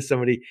said to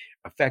somebody,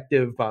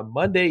 effective on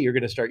Monday, you're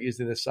going to start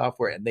using this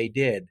software, and they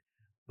did,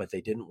 but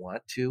they didn't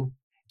want to,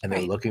 and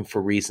they were looking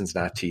for reasons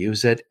not to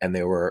use it, and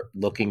they were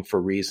looking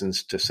for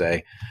reasons to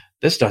say,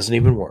 this doesn't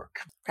even work.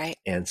 Right.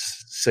 And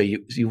so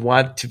you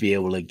want to be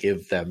able to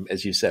give them,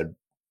 as you said,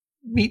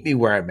 meet me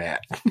where I'm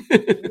at.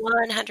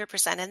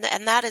 100%.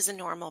 And that is a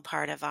normal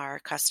part of our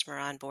customer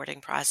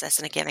onboarding process.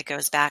 And again, it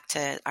goes back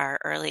to our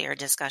earlier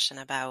discussion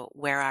about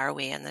where are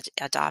we in the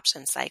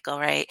adoption cycle,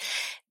 right?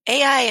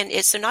 AI, and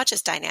it's so not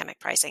just dynamic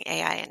pricing,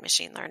 AI and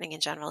machine learning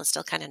in general is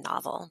still kind of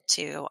novel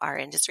to our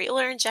industry,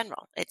 or in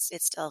general. It's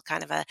still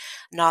kind of a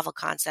novel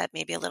concept,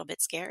 maybe a little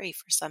bit scary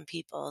for some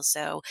people.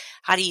 So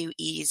how do you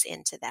ease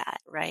into that,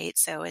 right?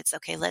 So it's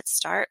okay, let's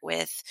start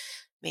with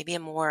maybe a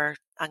more,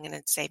 I'm going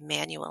to say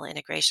manual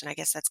integration. I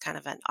guess that's kind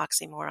of an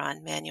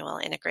oxymoron, manual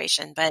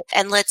integration,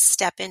 and let's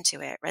step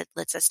into it, right?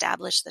 Let's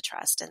establish the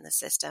trust in the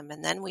system.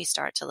 And then we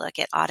start to look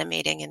at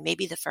automating, and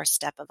maybe the first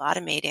step of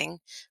automating,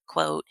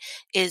 quote,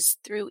 is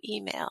through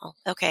email.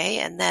 Okay.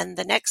 And then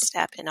the next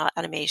step in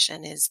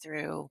automation is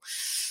through,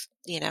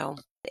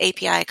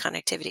 API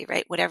connectivity,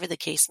 right? Whatever the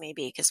case may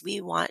be, because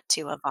we want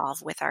to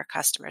evolve with our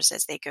customers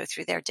as they go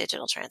through their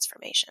digital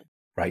transformation.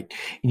 Right.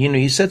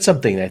 You said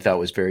something that I thought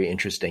was very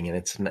interesting, and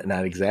it's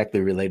not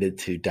exactly related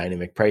to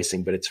dynamic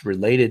pricing, but it's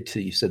related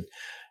to, you said,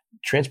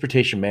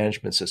 transportation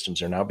management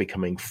systems are now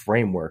becoming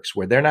frameworks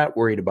where they're not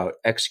worried about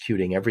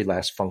executing every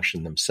last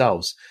function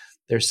themselves.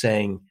 They're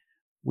saying,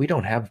 we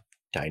don't have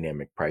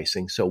dynamic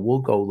pricing, so we'll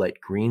go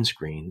let green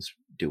screens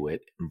do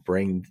it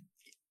and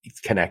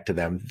connect to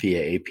them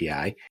via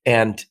API.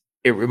 And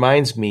it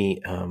reminds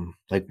me,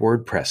 like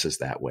WordPress is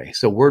that way.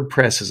 So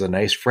WordPress is a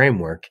nice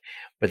framework,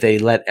 but they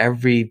let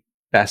every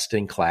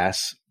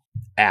best-in-class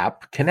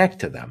app connect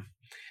to them.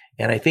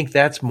 And I think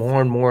that's more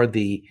and more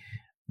the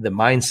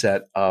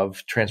mindset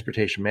of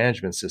transportation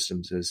management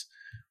systems is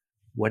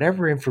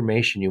whatever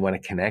information you want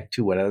to connect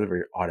to,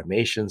 whatever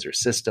automations or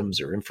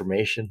systems or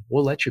information,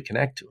 we'll let you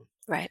connect to them.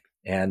 Right.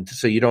 And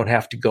so you don't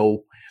have to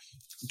go,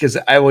 because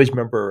I always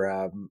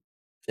remember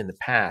in the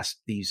past,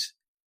 these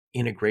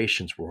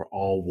integrations were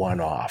all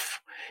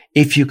one-off.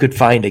 If you could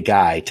find a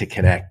guy to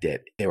connect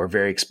it, they were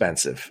very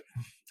expensive.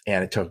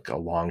 And it took a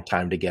long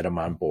time to get them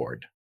on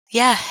board.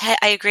 Yeah,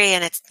 I agree.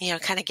 And it's,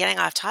 kind of getting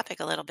off topic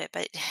a little bit,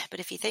 but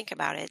if you think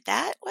about it,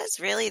 that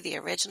was really the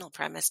original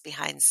premise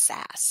behind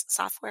SaaS,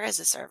 software as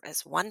a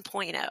service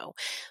 1.0,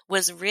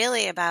 was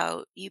really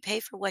about you pay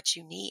for what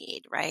you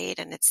need, right?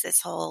 And it's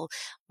this whole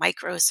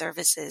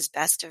microservices,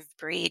 best of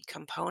breed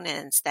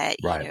components that,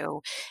 Right.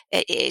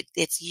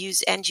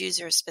 It's end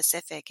user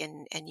specific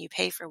and you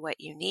pay for what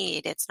you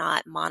need. It's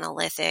not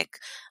monolithic,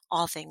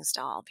 all things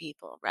to all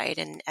people, right?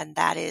 And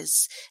that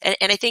is,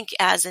 and I think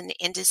as an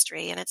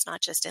industry, and it's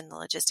not just in the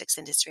logistics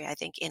industry, I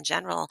think in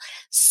general,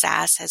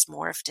 SaaS has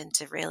morphed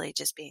into really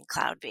just being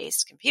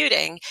cloud-based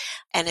computing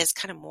and has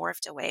kind of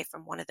morphed away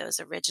from one of those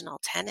original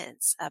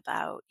tenets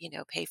about,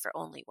 pay for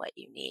only what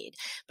you need.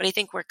 But I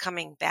think we're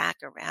coming back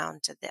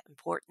around to the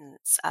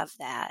importance of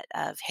that,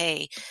 of,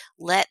 hey,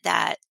 let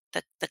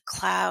the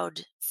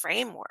cloud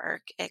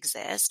framework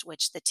exist,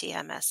 which the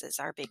TMSs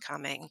are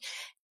becoming,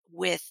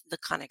 with the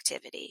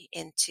connectivity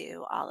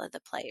into all of the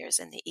players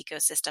in the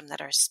ecosystem that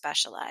are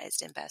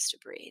specialized in best of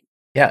breed.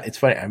 Yeah, it's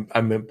funny.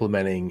 I'm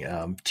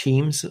implementing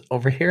Teams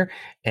over here,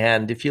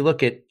 and if you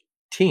look at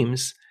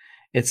Teams,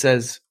 it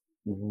says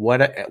what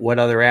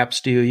other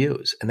apps do you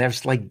use, and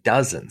there's like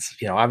dozens.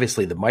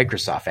 Obviously the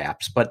Microsoft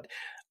apps, but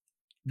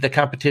the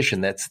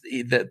competition. That's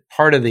the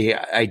part of the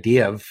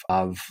idea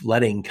of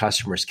letting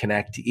customers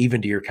connect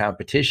even to your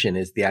competition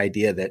is the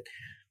idea that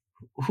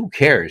who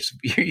cares?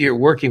 You're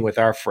working with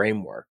our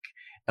framework,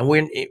 and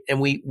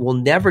we will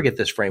never get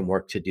this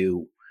framework to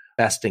do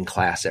best in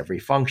class every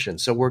function.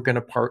 So we're going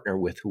to partner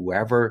with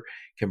whoever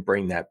can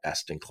bring that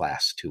best in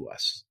class to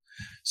us.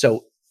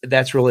 So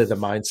that's really the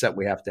mindset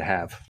we have to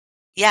have.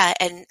 Yeah.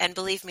 And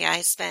believe me,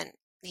 I spent,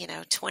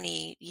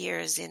 20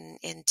 years in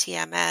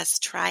TMS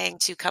trying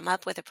to come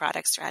up with a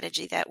product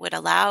strategy that would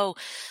allow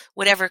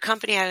whatever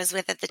company I was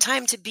with at the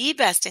time to be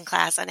best in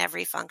class on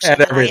every function.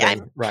 And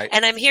everything, right.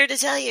 And I'm here to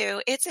tell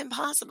you it's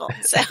impossible.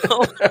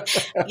 So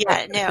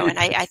yeah, no. And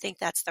I think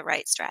that's the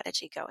right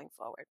strategy going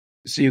forward.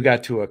 So you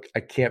got to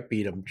I can't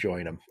beat them,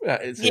 join them. Yeah,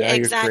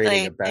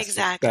 exactly.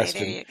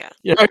 There you go.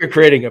 You're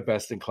creating a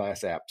best in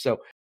class app.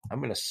 So I'm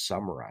going to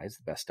summarize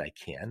the best I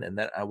can, and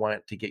then I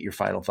want to get your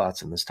final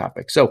thoughts on this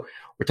topic. So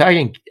we're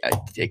talking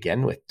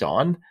again with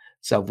Dawn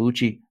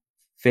Salvucci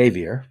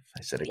Favier.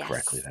 I said it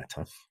correctly that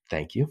time.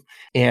 Thank you.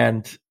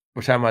 And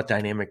we're talking about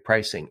dynamic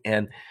pricing.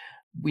 And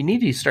we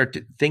need to start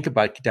to think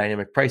about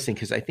dynamic pricing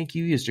because I think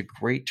you used a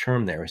great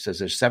term there. It says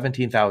there's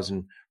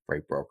 17,000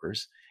 freight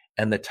brokers,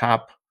 and the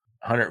top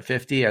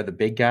 150 are the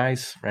big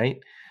guys, right?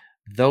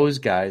 Those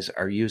guys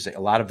are using,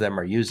 a lot of them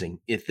are using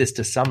this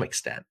to some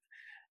extent.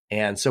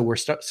 And so we're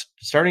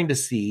starting to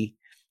see,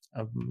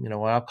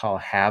 what I'll call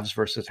haves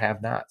versus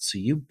have-nots. So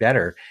you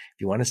better, if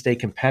you want to stay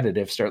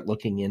competitive, start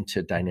looking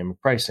into dynamic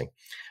pricing.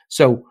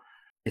 So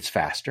it's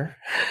faster.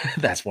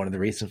 That's one of the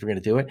reasons we're going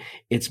to do it.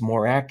 It's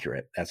more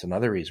accurate. That's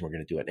another reason we're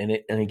going to do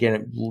it. And again,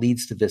 it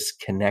leads to this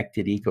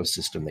connected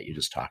ecosystem that you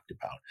just talked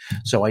about.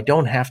 So I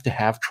don't have to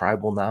have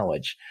tribal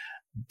knowledge.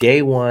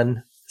 Day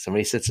one,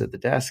 somebody sits at the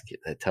desk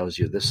that tells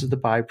you this is the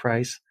buy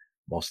price,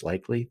 most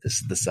likely.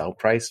 This is the sell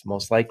price,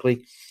 most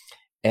likely.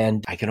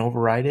 And I can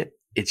override it.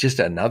 It's just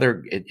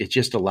it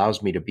just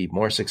allows me to be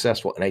more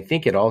successful. And I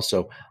think it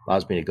also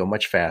allows me to go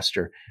much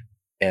faster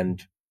and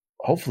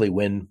hopefully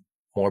win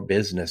more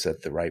business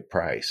at the right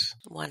price.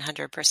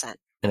 100%.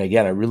 And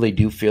again, I really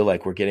do feel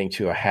like we're getting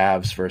to a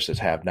haves versus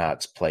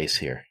have-nots place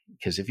here.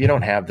 Because if you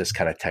don't have this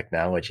kind of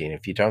technology and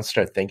if you don't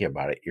start thinking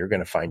about it, you're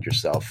going to find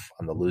yourself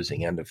on the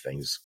losing end of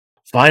things.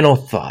 Final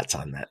thoughts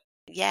on that.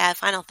 Yeah,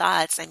 final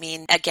thoughts. I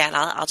mean, again,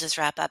 I'll just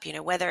wrap up.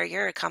 Whether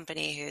you're a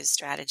company whose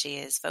strategy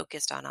is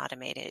focused on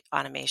automated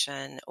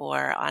automation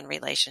or on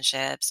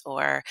relationships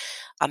or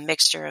a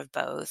mixture of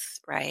both,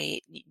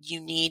 right?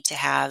 You need to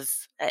have,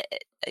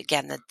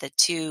 again, the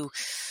two,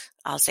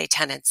 I'll say,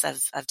 tenets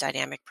of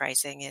dynamic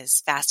pricing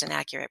is fast and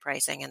accurate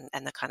pricing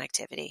and the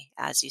connectivity,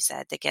 as you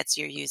said, that gets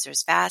your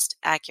users fast,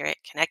 accurate,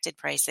 connected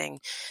pricing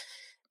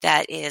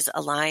that is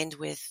aligned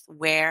with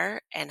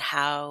where and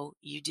how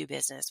you do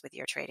business with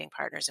your trading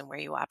partners and where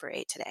you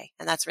operate today.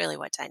 And that's really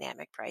what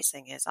dynamic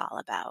pricing is all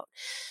about.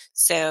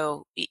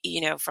 So,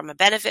 from a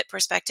benefit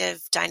perspective,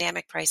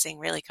 dynamic pricing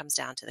really comes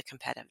down to the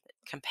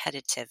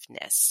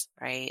competitiveness,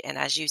 right? And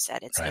as you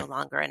said, it's no Right.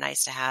 longer a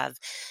nice to have.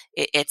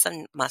 It's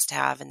a must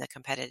have in the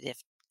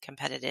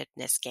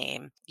competitiveness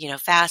game.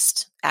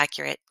 Fast,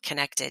 accurate,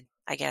 connected,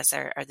 I guess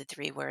are the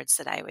three words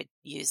that I would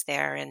use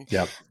there. And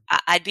Yep.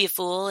 I'd be a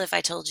fool if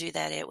I told you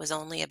that it was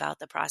only about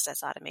the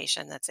process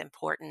automation that's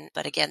important.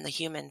 But again, the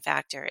human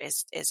factor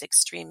is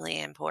extremely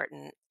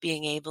important.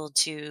 Being able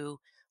to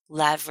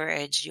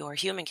leverage your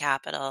human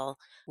capital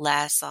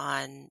less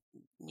on,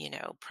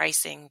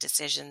 pricing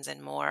decisions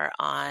and more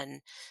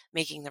on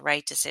making the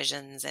right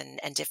decisions and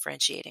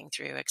differentiating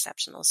through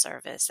exceptional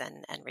service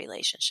and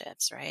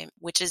relationships, right?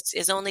 Which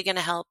is only going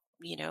to help,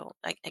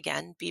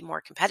 again, be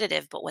more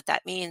competitive. But what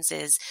that means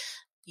is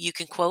you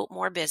can quote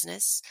more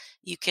business,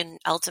 you can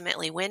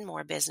ultimately win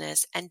more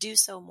business and do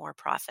so more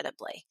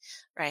profitably,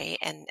 right?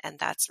 And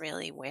that's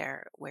really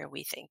where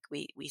we think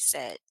we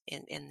sit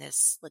in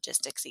this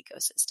logistics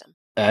ecosystem.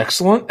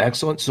 Excellent.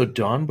 Excellent. So,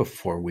 Dawn,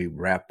 before we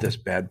wrap this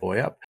bad boy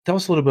up, tell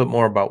us a little bit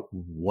more about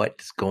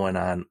what's going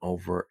on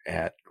over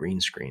at Green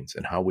Screens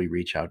and how we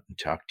reach out and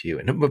talk to you.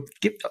 And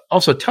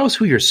also tell us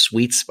who your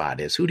sweet spot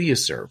is. Who do you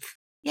serve?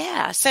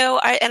 Yeah. So,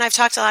 and I've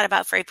talked a lot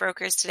about freight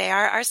brokers today.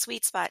 Our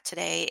sweet spot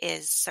today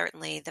is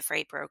certainly the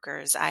freight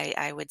brokers.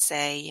 I would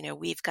say,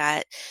 we've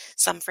got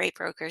some freight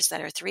brokers that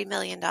are $3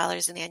 million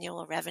in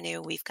annual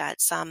revenue. We've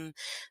got some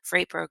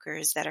freight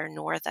brokers that are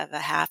north of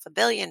 $500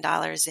 million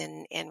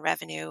in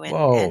revenue.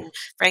 Whoa. And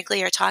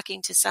frankly, are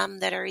talking to some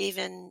that are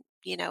even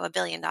 $1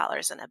 billion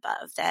and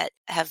above that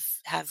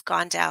have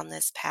gone down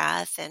this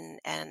path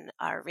and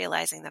are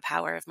realizing the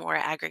power of more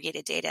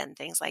aggregated data and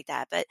things like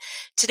that. But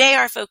today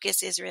our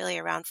focus is really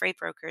around freight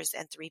brokers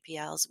and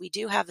 3PLs. We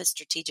do have a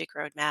strategic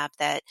roadmap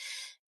that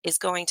is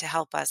going to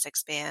help us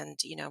expand,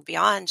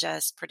 beyond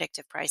just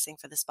predictive pricing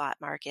for the spot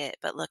market,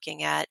 but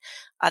looking at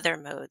other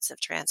modes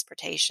of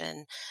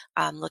transportation,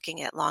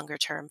 looking at longer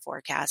term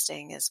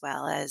forecasting as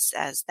well as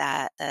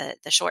that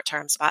the short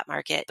term spot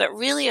market, but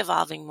really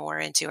evolving more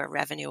into a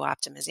revenue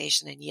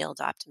optimization and yield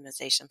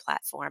optimization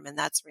platform. And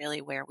that's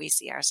really where we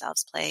see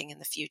ourselves playing in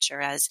the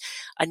future as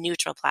a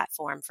neutral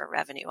platform for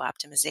revenue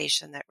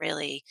optimization that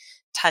really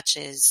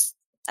touches,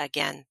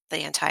 again,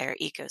 the entire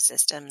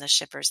ecosystem, the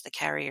shippers, the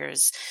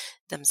carriers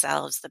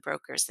themselves, the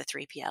brokers, the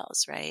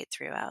 3PLs, right,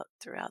 throughout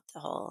the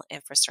whole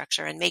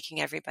infrastructure, and making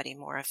everybody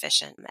more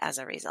efficient as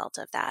a result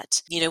of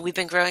that. We've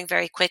been growing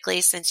very quickly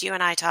since you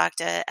and I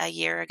talked a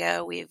year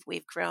ago.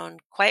 We've grown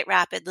quite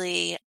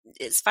rapidly.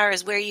 As far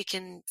as where you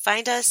can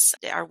find us,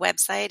 our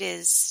website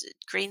is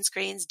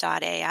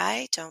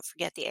greenscreens.ai. Don't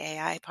forget the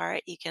AI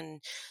part. You can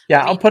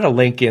Yeah, I'll read. put a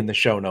link in the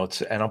show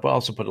notes, and I'll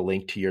also put a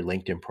link to your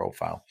LinkedIn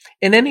profile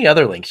and any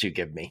other links you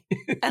give me.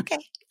 Okay,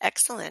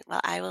 excellent.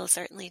 Well, I will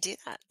certainly do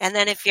that. And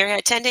then if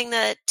you're attending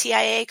the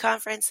TIA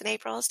conference in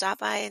April, stop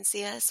by and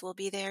see us. We'll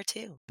be there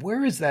too.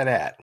 Where is that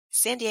at?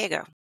 San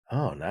Diego.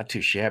 Oh, not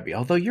too shabby.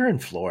 Although you're in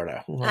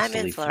Florida. Who wants I'm to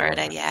in leave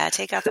Florida. Yeah,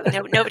 take off.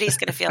 Nobody's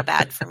going to feel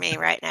bad for me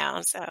right now,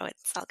 so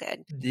it's all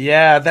good.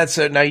 Yeah,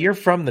 now you're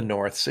from the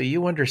north, so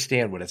you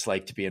understand what it's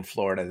like to be in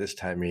Florida this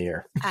time of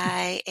year.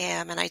 I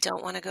am, and I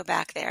don't want to go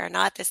back there.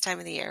 Not this time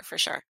of the year, for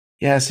sure.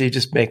 Yeah, so you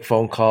just make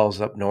phone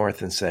calls up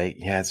north and say,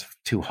 yeah, it's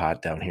too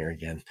hot down here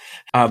again.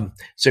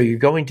 So you're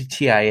going to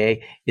TIA.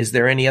 Is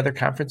there any other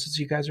conferences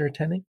you guys are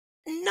attending?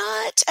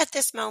 Not at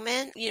this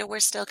moment. We're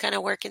still kind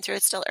of working through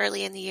it. Still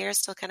early in the year,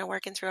 still kind of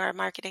working through our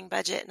marketing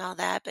budget and all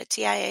that, but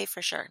TIA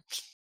for sure.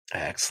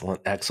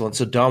 Excellent. Excellent.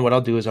 So Dawn, what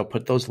I'll do is I'll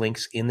put those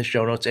links in the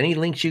show notes. Any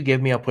links you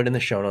give me, I'll put in the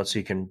show notes so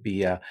you can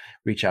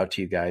reach out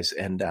to you guys.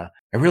 And I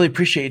really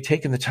appreciate you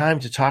taking the time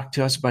to talk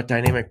to us about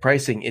dynamic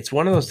pricing. It's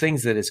one of those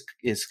things that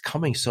is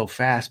coming so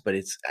fast, but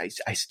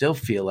I still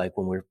feel like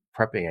when we're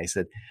prepping, I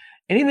said,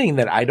 anything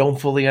that I don't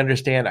fully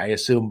understand, I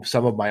assume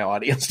some of my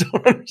audience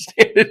don't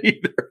understand it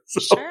either. So.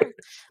 Sure.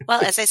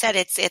 Well, as I said,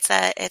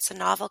 it's a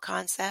novel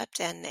concept,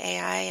 and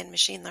AI and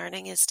machine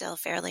learning is still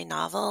fairly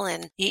novel.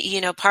 And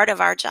part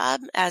of our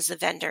job as a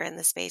vendor in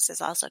the space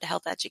is also to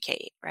help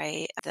educate,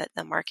 right,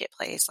 the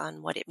marketplace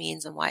on what it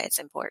means and why it's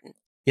important.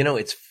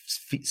 It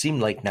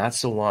seemed like not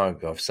so long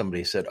ago, if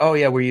somebody said, "Oh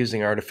yeah, we're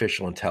using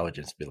artificial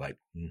intelligence," be like,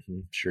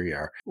 "Sure you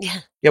are." Yeah.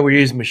 Yeah, we're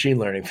using machine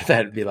learning for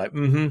that. It'd be like,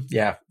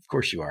 yeah, of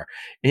course you are.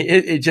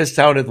 It just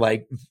sounded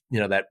like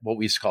that what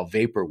we used to call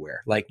vaporware.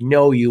 Like,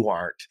 no, you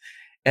aren't.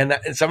 And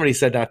somebody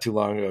said not too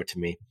long ago to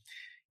me,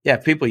 "Yeah,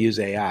 people use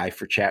AI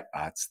for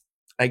chatbots."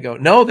 I go,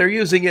 "No, they're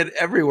using it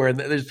everywhere, and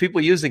there's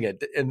people using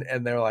it."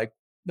 And they're like,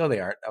 no, they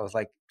aren't. I was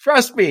like,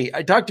 trust me,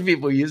 I talk to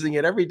people using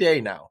it every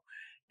day now.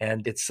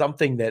 And it's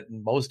something that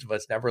most of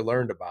us never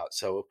learned about.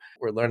 So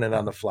we're learning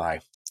on the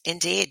fly.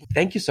 Indeed.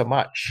 Thank you so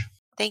much.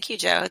 Thank you,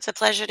 Joe. It's a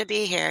pleasure to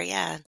be here.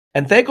 Yeah.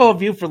 And thank all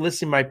of you for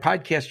listening to my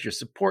podcast. Your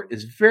support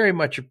is very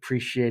much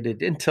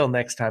appreciated. Until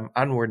next time,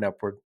 onward and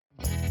upward.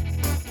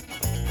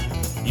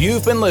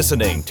 You've been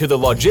listening to the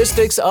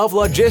Logistics of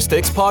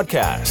Logistics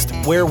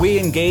podcast, where we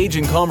engage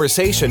in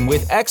conversation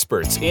with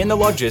experts in the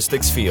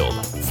logistics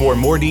field. For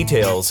more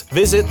details,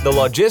 visit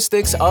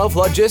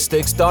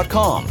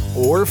thelogisticsoflogistics.com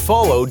or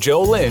follow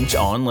Joe Lynch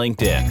on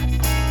LinkedIn.